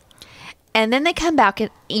there. And then they come back in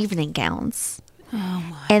evening gowns. Oh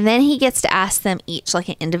my. And then he gets to ask them each like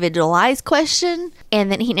an individualized question. And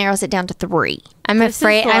then he narrows it down to 3. I'm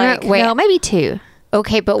afraid. Wait. No, maybe 2.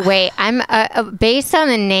 Okay, but wait. I'm based on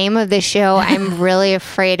the name of the show. I'm really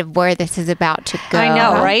afraid of where this is about to go. I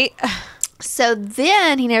know, right? So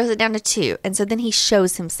then he narrows it down to 2. And so then he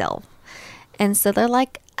shows himself. And so they're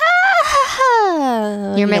like,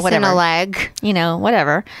 You're missing whatever. a leg.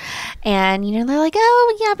 Whatever. And, they're like,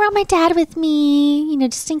 oh, yeah, I brought my dad with me,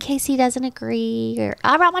 just in case he doesn't agree. Or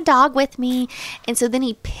I brought my dog with me. And so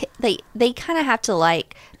then they kind of have to,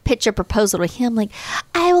 like, pitch a proposal to him, like,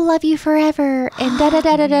 I will love you forever. And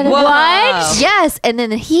da-da-da-da-da-da. What? Yes. And then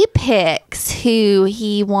he picks who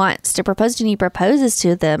he wants to propose to, and he proposes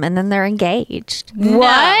to them. And then they're engaged.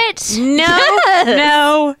 What?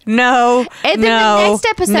 No. No. And then the next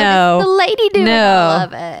episode, it's the lady doing all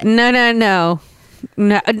of it. No.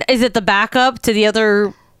 Is it the backup to the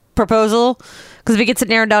other proposal? Because if it gets it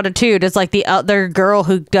narrowed down to 2, does like the other girl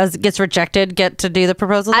who gets rejected get to do the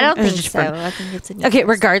proposal? I don't Or is think it just so. fun? I think it's a Okay,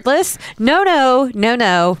 regardless. No.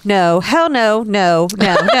 Hell no.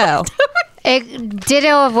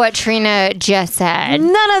 Ditto of what Trina just said.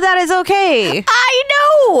 None of that is okay. I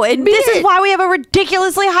know. Admit This it. is why we have a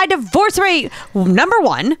ridiculously high divorce rate. Number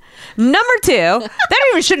 1. Number 2, that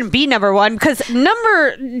even shouldn't be number 1 because no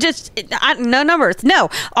numbers. No,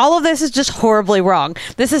 all of this is just horribly wrong.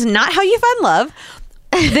 This is not how you find love.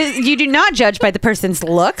 You do not judge by the person's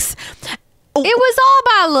looks. It was all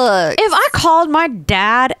by look. If I called my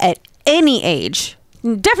dad at any age,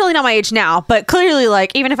 definitely not my age now, but clearly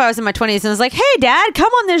like even if I was in my 20s and was like, hey dad,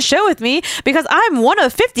 come on this show with me because I'm one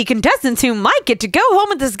of 50 contestants who might get to go home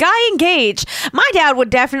with this guy engaged, my dad would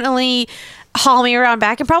definitely haul me around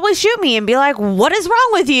back and probably shoot me and be like, what is wrong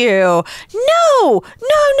with you? No,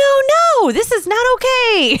 this is not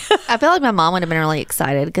okay. I feel like my mom would have been really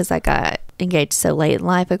excited because I got engaged so late in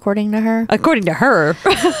life, according to her. According to her.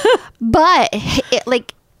 But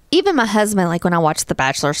even my husband, like when I watched The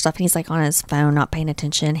Bachelor stuff and he's like on his phone, not paying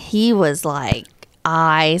attention, he was like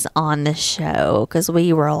eyes on the show because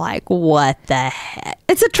we were like, what the heck?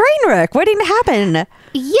 It's a train wreck waiting to happen.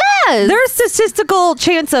 Yes. There's statistical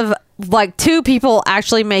chance of like 2 people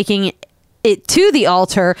actually making it to the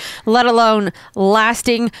altar, let alone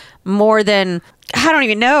lasting more than, I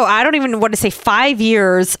don't even want to say 5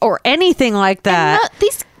 years or anything like that.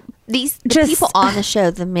 These Just- people on the show,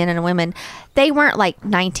 the men and women, they weren't like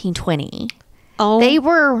 19, 20. Oh, They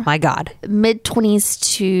were my God. mid 20s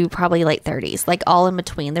to probably late 30s, like all in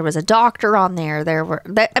between. There was a doctor on there.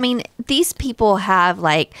 These people have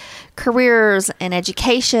like careers and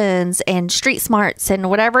educations and street smarts and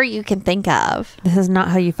whatever you can think of. This is not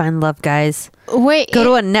how you find love, guys. Wait, Go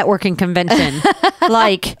to a networking convention.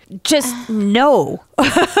 Like, just no.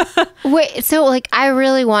 wait. So, like, I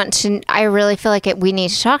really feel like we need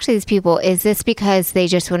to talk to these people. Is this because they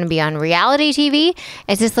just want to be on reality TV?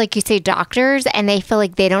 Is this, like you say, doctors, and they feel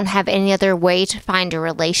like they don't have any other way to find a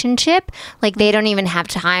relationship? Like, they don't even have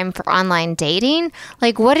time for online dating?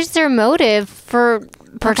 Like, what is their motive for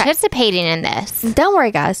participating in this? Don't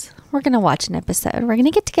worry, guys. We're going to watch an episode. We're going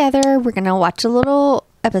to get together. We're going to watch a little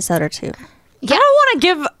episode or 2. I don't want to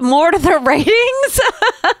give more to their ratings,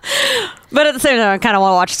 but at the same time, I kind of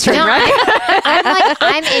want to watch the train No, wreck.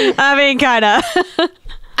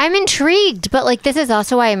 I'm intrigued, but like this is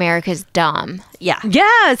also why America's dumb. Yeah.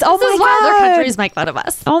 Yes. Oh This my is why other God. countries make fun of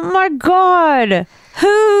us. Oh my God.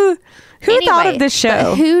 Who thought of this show?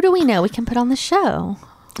 But who do we know we can put on the show?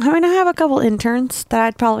 I mean, I have a couple interns that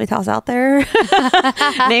I'd probably toss out there.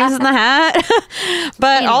 Names in the hat.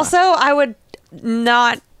 But also, I would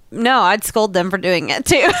not No, I'd scold them for doing it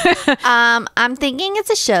too. I'm thinking it's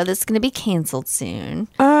a show that's going to be canceled soon.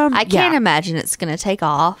 I can't imagine it's going to take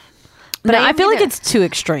off. But I feel like it's too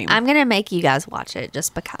extreme. I'm going to make you guys watch it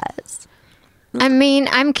just because. I mean,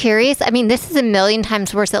 I'm curious. I mean, this is a million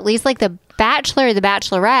times worse. At least like The Bachelor or The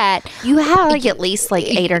Bachelorette. You have like at least like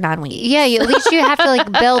 8 or 9 weeks. Yeah, at least you have to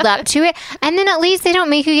like build up to it. And then at least they don't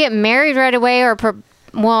make you get married right away or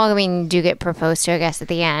you do get proposed to, I guess, at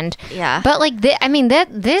the end. Yeah. But like,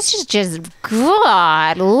 this is just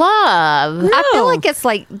God love. I feel like it's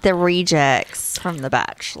like the rejects from The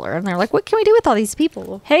Bachelor, and they're like, "What can we do with all these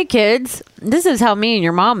people?" Hey kids, this is how me and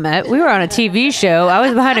your mom met. We were on a TV show. I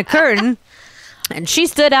was behind a curtain, and she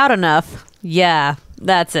stood out enough. Yeah,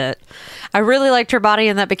 that's it. I really liked her body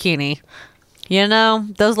in that bikini. You know,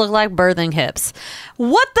 those look like birthing hips.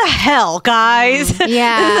 What the hell, guys?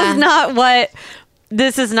 Yeah.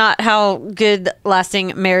 This is not how good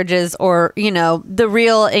lasting marriages or, the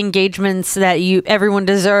real engagements that everyone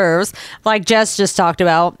deserves, like Jess just talked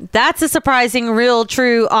about. That's a surprising, real,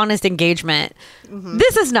 true, honest engagement. Mm-hmm.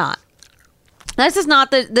 This is not. This is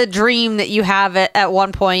not the dream that you have at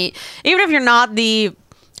one point. Even if you're not the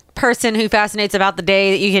person who fascinates about the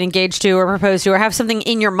day that you get engaged to or propose to or have something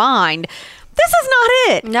in your mind, this is not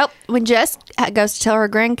it. Nope. When Jess goes to tell her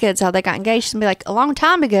grandkids how they got engaged, she'll be like, a long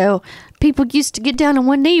time ago, people used to get down on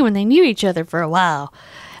one knee when they knew each other for a while.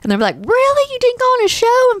 And they'll be like, really? You didn't go on a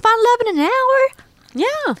show and find love in an hour?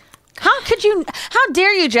 Yeah. How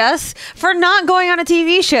dare you, Jess, for not going on a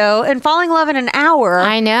TV show and falling in love in an hour?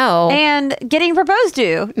 I know. And getting proposed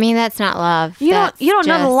to. I mean, that's not love. You don't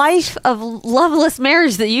know the life of loveless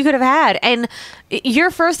marriage that you could have had. And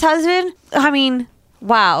your first husband, I mean,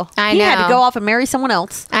 wow. I know. He know. had to go off and marry someone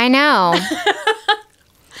else. I know.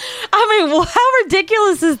 I mean, how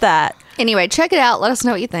ridiculous is that? Anyway, check it out. Let us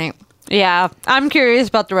know what you think. Yeah, I'm curious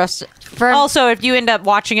about the rest. Also, if you end up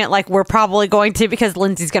watching it, like we're probably going to, because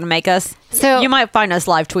Lindsey's going to make us, so you might find us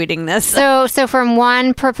live tweeting this. So from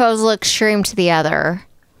one proposal extreme to the other.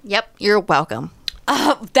 Yep, you're welcome.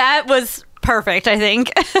 That was perfect, I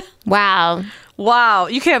think. Wow. Wow,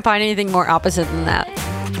 you can't find anything more opposite than that.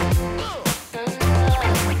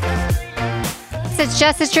 It's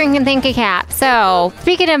just a drink and think a cap. So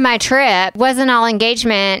speaking of my trip, wasn't all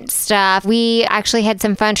engagement stuff. We actually had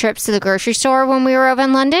some fun trips to the grocery store when we were over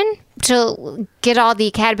in London to get all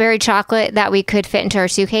the Cadbury chocolate that we could fit into our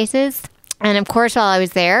suitcases. And of course, while I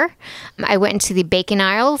was there, I went into the bacon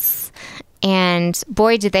aisles, and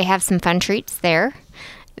boy, did they have some fun treats there.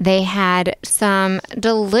 They had some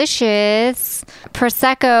delicious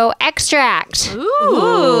Prosecco extract.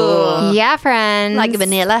 Ooh. Yeah, friends. Like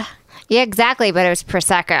vanilla. Yeah, exactly, but it was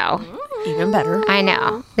Prosecco. Even better. I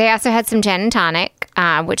know. They also had some gin and tonic,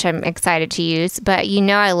 which I'm excited to use. But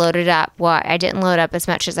I loaded up. Well, I didn't load up as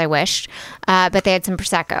much as I wished. But they had some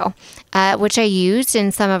Prosecco, which I used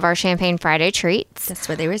in some of our Champagne Friday treats. That's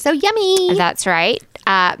why they were so yummy. That's right.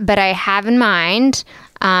 But I have in mind,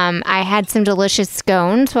 I had some delicious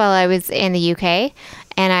scones while I was in the UK.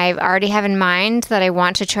 And I already have in mind that I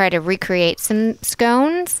want to try to recreate some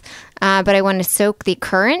scones. But I want to soak the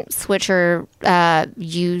currants, which are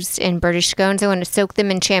used in British scones. I want to soak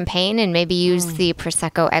them in champagne and maybe use the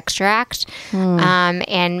Prosecco extract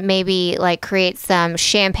and maybe like create some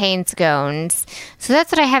champagne scones. So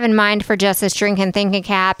that's what I have in mind for just this drink and think a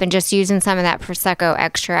cap, and just using some of that Prosecco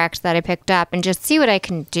extract that I picked up and just see what I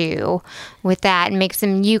can do with that and make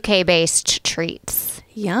some UK-based treats.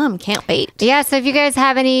 Yum. Can't wait. Yeah, so if you guys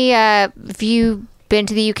have any, if you been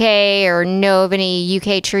to the UK or know of any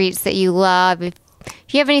UK treats that you love, if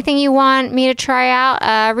you have anything you want me to try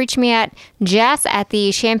out, reach me at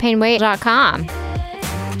jess@thechampagneway.com.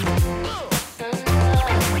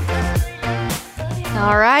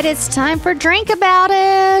 All right, it's time for Drink About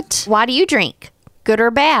It. Why do you drink? Good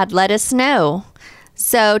or bad? Let us know.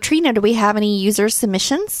 So, Trina, do we have any user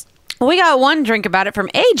submissions? We got one Drink About It from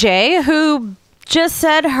AJ, who just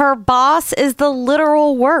said her boss is the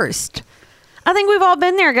literal worst. I think we've all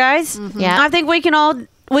been there, guys. Mm-hmm. Yeah. I think we can all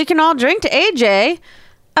drink to AJ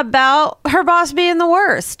about her boss being the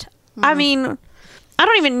worst. Mm-hmm. I mean, I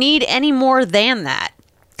don't even need any more than that,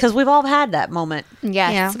 because we've all had that moment.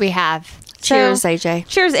 Yes, we have. Cheers, AJ.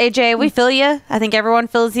 Cheers, AJ. We feel you. I think everyone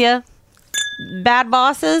feels you. Bad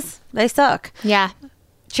bosses, they suck. Yeah.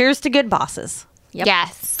 Cheers to good bosses. Yep.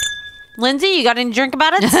 Yes. Lindsey, you got any Drink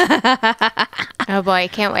About It? Oh boy,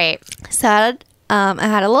 can't wait. So, I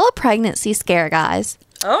had a little pregnancy scare, guys.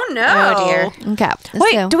 Oh, no. Oh, dear. Okay.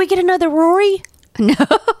 Wait, do we get another Rory? No.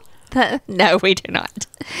 No, we do not.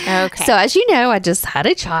 Okay. So, as you know, I just had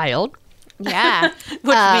a child. Yeah.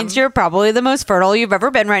 Which means you're probably the most fertile you've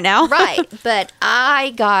ever been right now. Right. But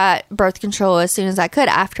I got birth control as soon as I could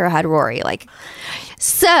after I had Rory.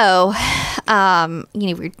 So,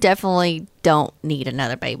 we definitely don't need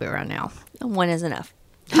another baby right now. One is enough.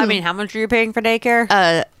 I mean, how much are you paying for daycare?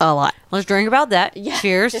 A lot. Let's drink about that. Yeah.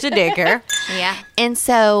 Cheers to daycare. Yeah. And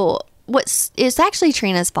so, it's actually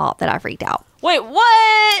Trina's fault that I freaked out. Wait,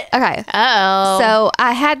 what? Okay. Oh. So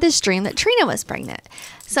I had this dream that Trina was pregnant.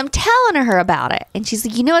 So I'm telling her about it. And she's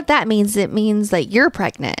like, you know what that means? It means that you're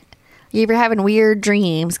pregnant. You ever having weird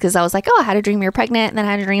dreams? Because I was like, I had a dream you're pregnant. And then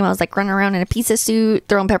I had a dream I was running around in a pizza suit,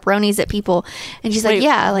 throwing pepperonis at people. And she's like,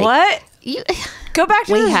 yeah. What? Go back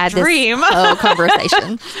to this dream. This whole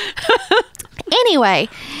conversation. Anyway,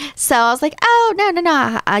 so I was like, oh,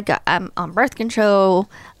 no. I'm on birth control,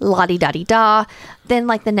 la-di-da-di-da. Then,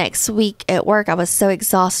 the next week at work, I was so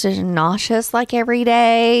exhausted and nauseous, every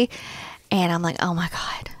day. And I'm like, oh, my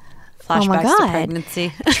God. Flashbacks to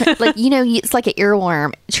pregnancy. It's like an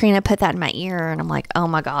earworm. Trina put that in my ear, and I'm like, oh,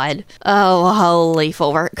 my God. Oh, holy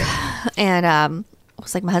fork. And I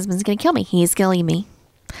was like, my husband's going to kill me. He's going to leave me.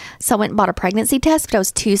 So I went and bought a pregnancy test, but I was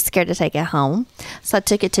too scared to take it home. So I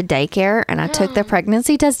took it to daycare, and I took the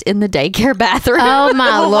pregnancy test in the daycare bathroom. Oh,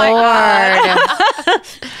 my Lord.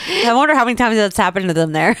 I wonder how many times that's happened to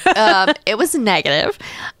them there. It was negative.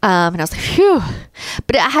 And I was like, phew.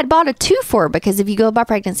 But I had bought a 2 for it because if you go by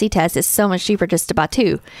pregnancy test, it's so much cheaper just to buy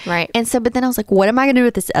 2. Right. And so, but then I was like, what am I going to do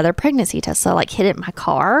with this other pregnancy test? So I hid it in my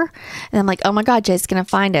car. And I'm like, oh my God, Jay's going to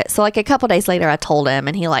find it. So a couple days later, I told him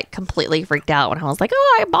and he completely freaked out when I was like,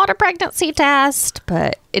 oh, I bought a pregnancy test.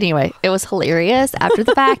 But anyway, it was hilarious after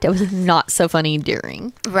the fact. It was not so funny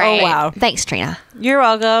during. Right. Oh, wow. Thanks, Trina. You're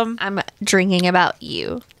welcome. I'm drinking about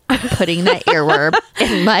you. Putting that earworm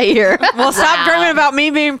in my ear. Well, stop dreaming about me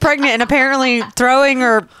being pregnant and apparently throwing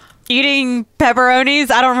or eating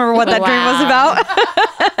pepperonis. I don't remember what that dream was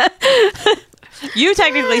about. You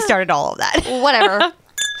technically started all of that. Whatever.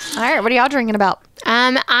 All right, what are y'all drinking about?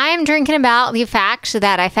 I'm drinking about the fact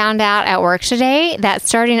that I found out at work today that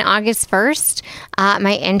starting August 1st,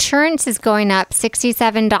 my insurance is going up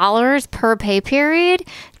 $67 per pay period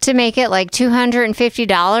to make it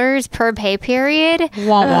 $250 per pay period.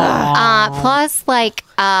 Plus,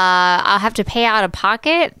 I'll have to pay out of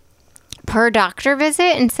pocket per doctor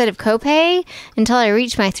visit instead of copay until I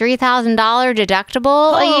reach my $3,000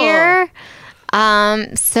 deductible a year.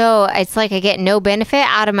 So it's I get no benefit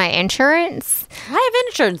out of my insurance. I have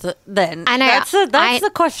insurance then. And that's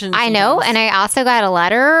the question. I know. And I also got a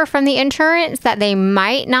letter from the insurance that they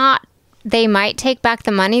might take back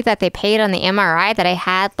the money that they paid on the MRI that I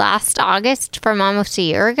had last August from almost a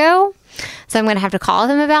year ago. So I'm going to have to call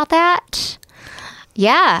them about that.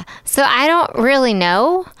 Yeah. So I don't really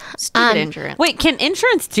know. Stupid insurance. Wait, can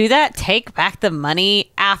insurance do that? Take back the money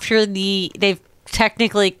after they've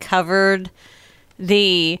technically covered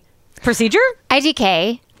the procedure?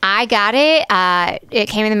 IDK. I got it. It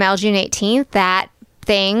came in the mail June 18th.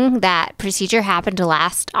 That procedure happened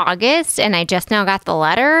last August, and I just now got the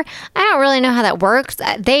letter. I don't really know how that works.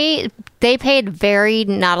 They paid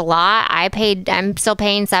not a lot. I'm still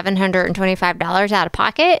paying $725 out of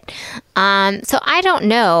pocket. So I don't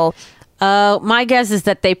know. My guess is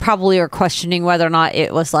that they probably are questioning whether or not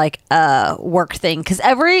it was a work thing. Because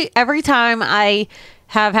every time I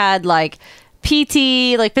have had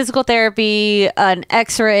PT, physical therapy, an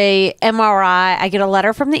x-ray, MRI, I get a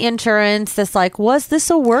letter from the insurance that's was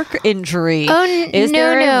this a work injury? Is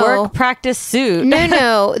there a work practice suit?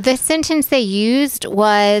 No. The sentence they used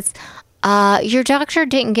was, your doctor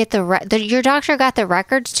didn't get your doctor got the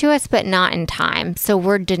records to us, but not in time. So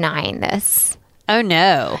we're denying this. Oh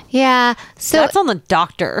no. Yeah. So that's on the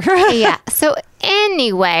doctor. Yeah. So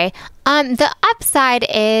anyway, the upside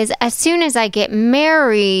is as soon as I get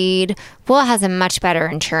married, Will has a much better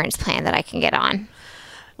insurance plan that I can get on.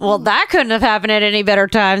 Well, that couldn't have happened at any better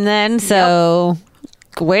time then. So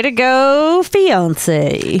way to go,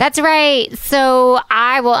 fiance. That's right. So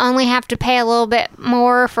I will only have to pay a little bit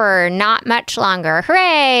more for not much longer.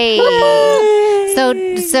 Hooray!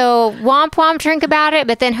 So womp womp drink about it,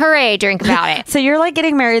 but then hooray drink about it. So you're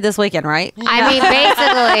getting married this weekend, right? I mean,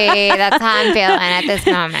 basically, that's how I'm feeling at this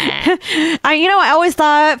moment. I always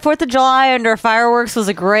thought 4th of July under fireworks was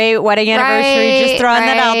a great wedding anniversary. Just throwing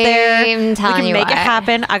that out there. I'm telling you we can make it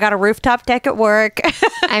happen. I got a rooftop deck at work.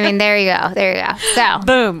 I mean, there you go. So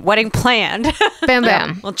boom, wedding planned. Boom,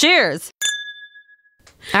 boom. Well, cheers.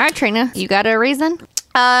 All right, Trina, you got a reason?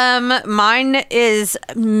 Mine is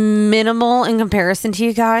minimal in comparison to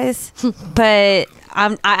you guys, but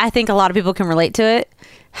I think a lot of people can relate to it.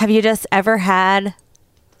 Have you just ever had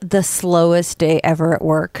the slowest day ever at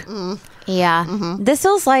work? Yeah. Mm-hmm. This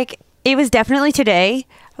feels like it was definitely today,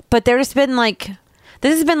 but there's been like,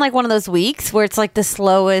 this has been like one of those weeks where it's like the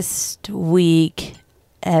slowest week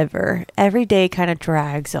ever. Every day kind of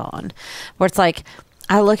drags on, where it's like,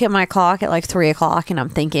 I look at my clock at like 3 o'clock and I'm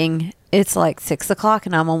thinking it's like 6 o'clock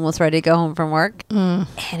and I'm almost ready to go home from work. And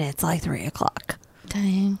it's like 3 o'clock.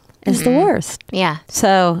 Dang. It's the worst. Yeah.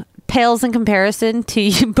 So pales in comparison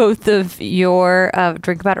to both of your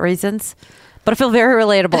drink about reasons, but I feel very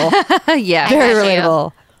relatable. Yeah. Very got you.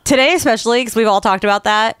 relatable. Today, especially, because we've all talked about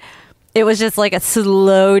that. It was just like a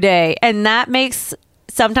slow day. And that makes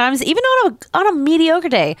sometimes, even on a mediocre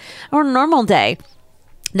day or a normal day,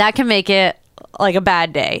 that can make it like a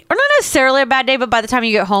bad day. Or not necessarily a bad day, but by the time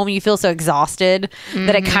you get home, you feel so exhausted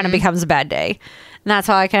that it kind of becomes a bad day. And that's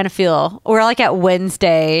how I kind of feel. We're like at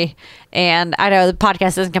Wednesday, and I know the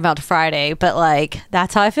podcast doesn't come out to Friday, but like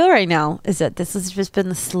that's how I feel right now, is that this has just been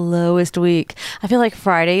the slowest week. I feel like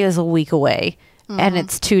Friday is a week away, and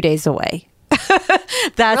it's 2 days away.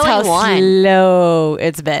 That's Really how one. slow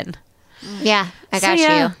it's been. Yeah, I got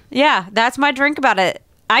yeah, you. Yeah, that's my drink about it.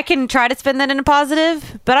 I can try to spin that in a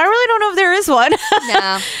positive, but I really don't know if there is one.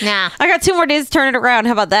 No. Nah. I got 2 more days to turn it around.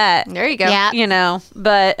 How about that? There you go. Yeah. You know,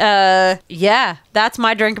 but yeah, that's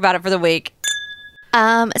my drink about it for the week.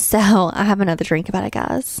 So I have another drink about it,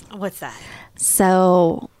 guys. What's that?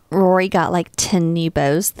 So Rory got like 10 new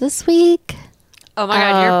bows this week. Oh my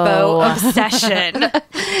God, your bow obsession.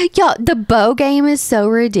 Y'all, the bow game is so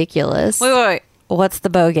ridiculous. Wait. What's the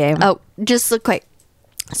bow game? Oh, just look quick.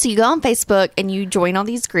 So you go on Facebook and you join all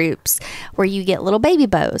these groups where you get little baby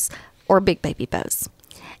bows or big baby bows.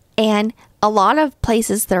 And a lot of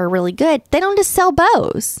places that are really good, they don't just sell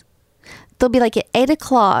bows. They'll be like at 8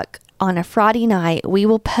 o'clock on a Friday night, we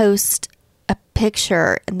will post a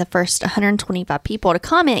picture and the first 125 people to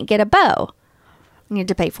comment get a bow. You need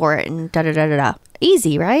to pay for it and da-da-da-da-da.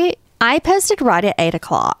 Easy, right? I posted right at 8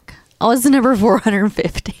 o'clock. I was number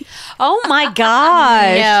 450. Oh my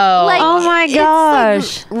gosh. No. Like, Oh my it's,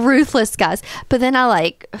 gosh. like, ruthless, guys. But then I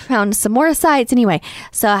like found some more sites anyway.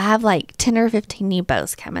 So I have like 10 or 15 new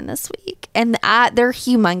bows coming this week, and they're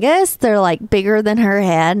humongous. They're like bigger than her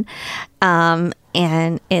head, and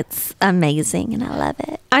it's amazing, and I love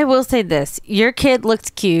it. I will say this. Your kid looks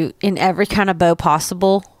cute in every kind of bow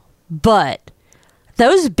possible, but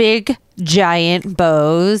those big, giant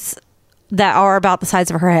bows that are about the size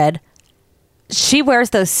of her head, she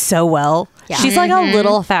wears those so well. Yeah. She's like a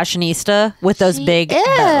little fashionista with those big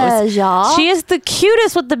bows. is, y'all. She is the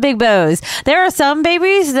cutest with the big bows. There are some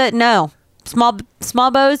babies that no.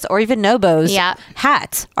 Small bows or even no bows. Yeah.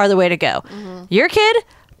 Hats are the way to go. Your kid,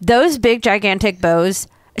 those big gigantic bows,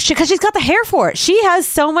 because she's got the hair for it. She has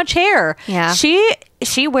so much hair. Yeah.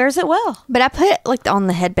 She wears it well. But I put like on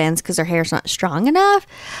the headbands because her hair's not strong enough.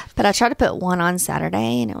 But I tried to put one on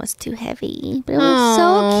Saturday and it was too heavy. But it was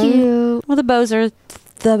so cute. Well, the bows are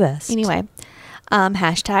the best. Anyway,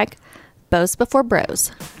 hashtag bows before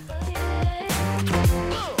bros.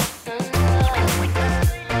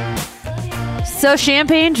 So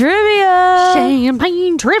champagne trivia.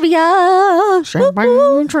 Champagne trivia.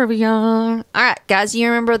 Champagne trivia. All right, guys, you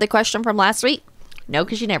remember the question from last week? No,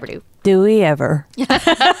 because you never do. Do we ever? No.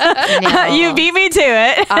 You beat me to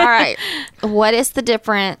it. All right. What is the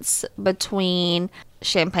difference between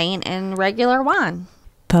champagne and regular wine?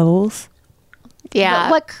 Bubbles. Yeah.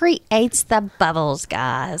 What creates the bubbles,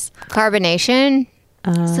 guys? Carbonation.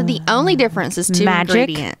 So the only difference is two Magic.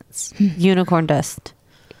 ingredients. Unicorn dust.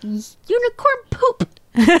 Unicorn poop.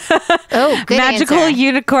 Oh, good Magical answer.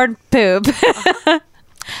 unicorn poop.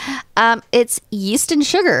 It's yeast and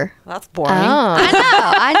sugar. That's boring. Oh.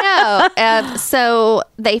 I know. So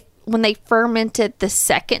when they ferment it the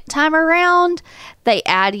second time around, they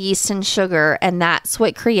add yeast and sugar, and that's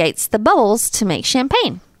what creates the bubbles to make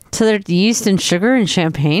champagne. So there's yeast and sugar in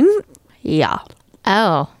champagne? Yeah.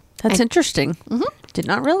 Oh. That's interesting. Did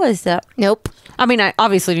not realize that. Nope. I mean, I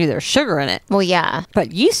obviously knew there's sugar in it, Well, yeah.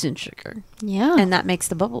 but yeast and sugar. Yeah. And that makes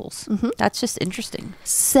the bubbles. That's just interesting.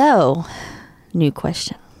 So, new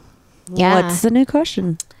question. Yeah. What's the new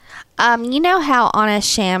question? You know how on a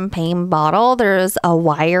champagne bottle there's a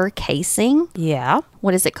wire casing? Yeah.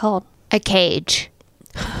 What is it called? A cage.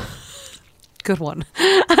 Good one.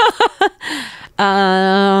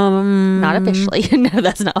 Not officially. No,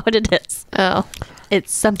 that's not what it is. Oh.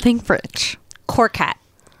 It's something French. Cork hat.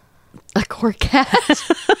 A corket.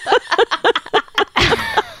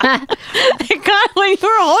 God, when you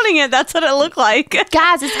were holding it, that's what it looked like.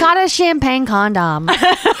 Guys, it's got a champagne condom.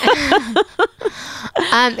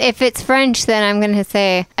 If it's French, then I'm going to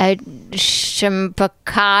say a champacage.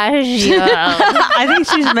 I think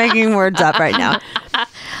she's making words up right now.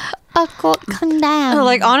 Calm down.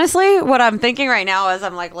 Like, honestly, what I'm thinking right now is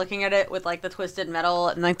I'm like looking at it with like the twisted metal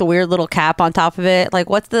and like the weird little cap on top of it. Like,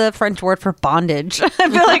 what's the French word for bondage? I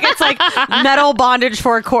feel like it's like metal bondage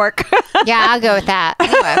for a cork. Yeah, I'll go with that.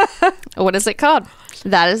 Anyway, what is it called?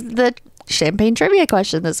 That is the champagne trivia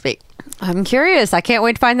question this week. I'm curious. I can't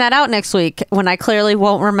wait to find that out next week when I clearly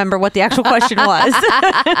won't remember what the actual question was.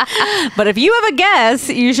 But if you have a guess,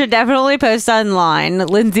 you should definitely post online.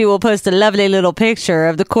 Lindsey will post a lovely little picture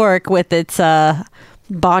of the cork with its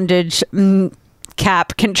bondage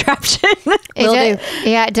cap contraption.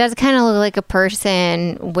 It does kind of look like a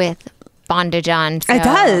person with bondage on. So. It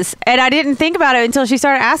does. And I didn't think about it until she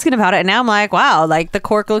started asking about it. And now I'm like, wow, like the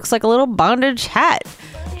cork looks like a little bondage hat.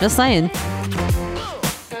 Just saying.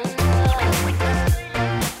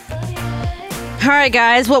 All right,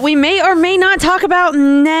 guys, what we may or may not talk about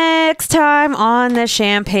next time on the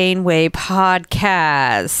Champagne Way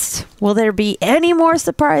podcast. Will there be any more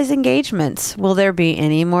surprise engagements? Will there be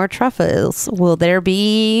any more truffles? Will there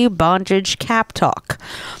be bondage cap talk?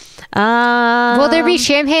 Will there be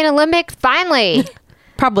Champagne Olympic finally?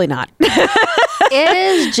 Probably not.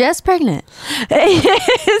 Is Jess pregnant?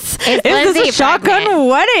 Is this a shotgun pregnant?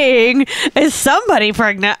 wedding? Is somebody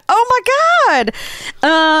pregnant? Oh my God.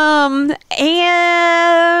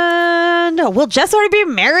 And will Jess already be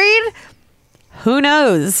married? Who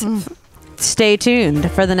knows? Stay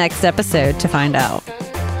tuned for the next episode to find out.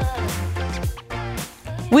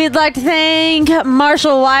 We'd like to thank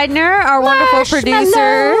Marshall Widener, our wonderful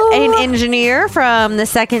producer and engineer from The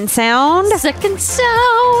Second Sound. Second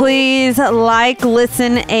Sound. Please like,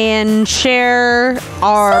 listen, and share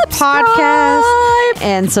our podcast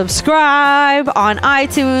and subscribe on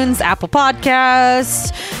iTunes, Apple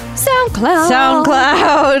Podcasts,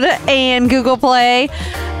 SoundCloud, and Google Play.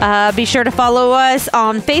 Be sure to follow us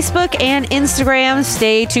on Facebook and Instagram.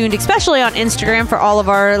 Stay tuned, especially on Instagram, for all of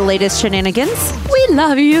our latest shenanigans. We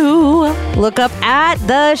love you. Look up at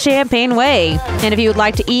The Champagne Way. And if you would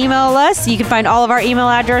like to email us, you can find all of our email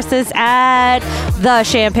addresses at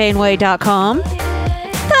thechampagneway.com.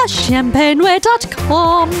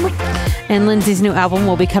 Thechampagneway.com. And Lindsey's new album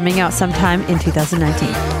will be coming out sometime in 2019.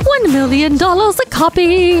 $1 million a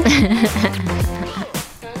copy.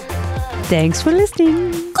 Thanks for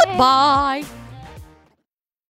listening. Goodbye.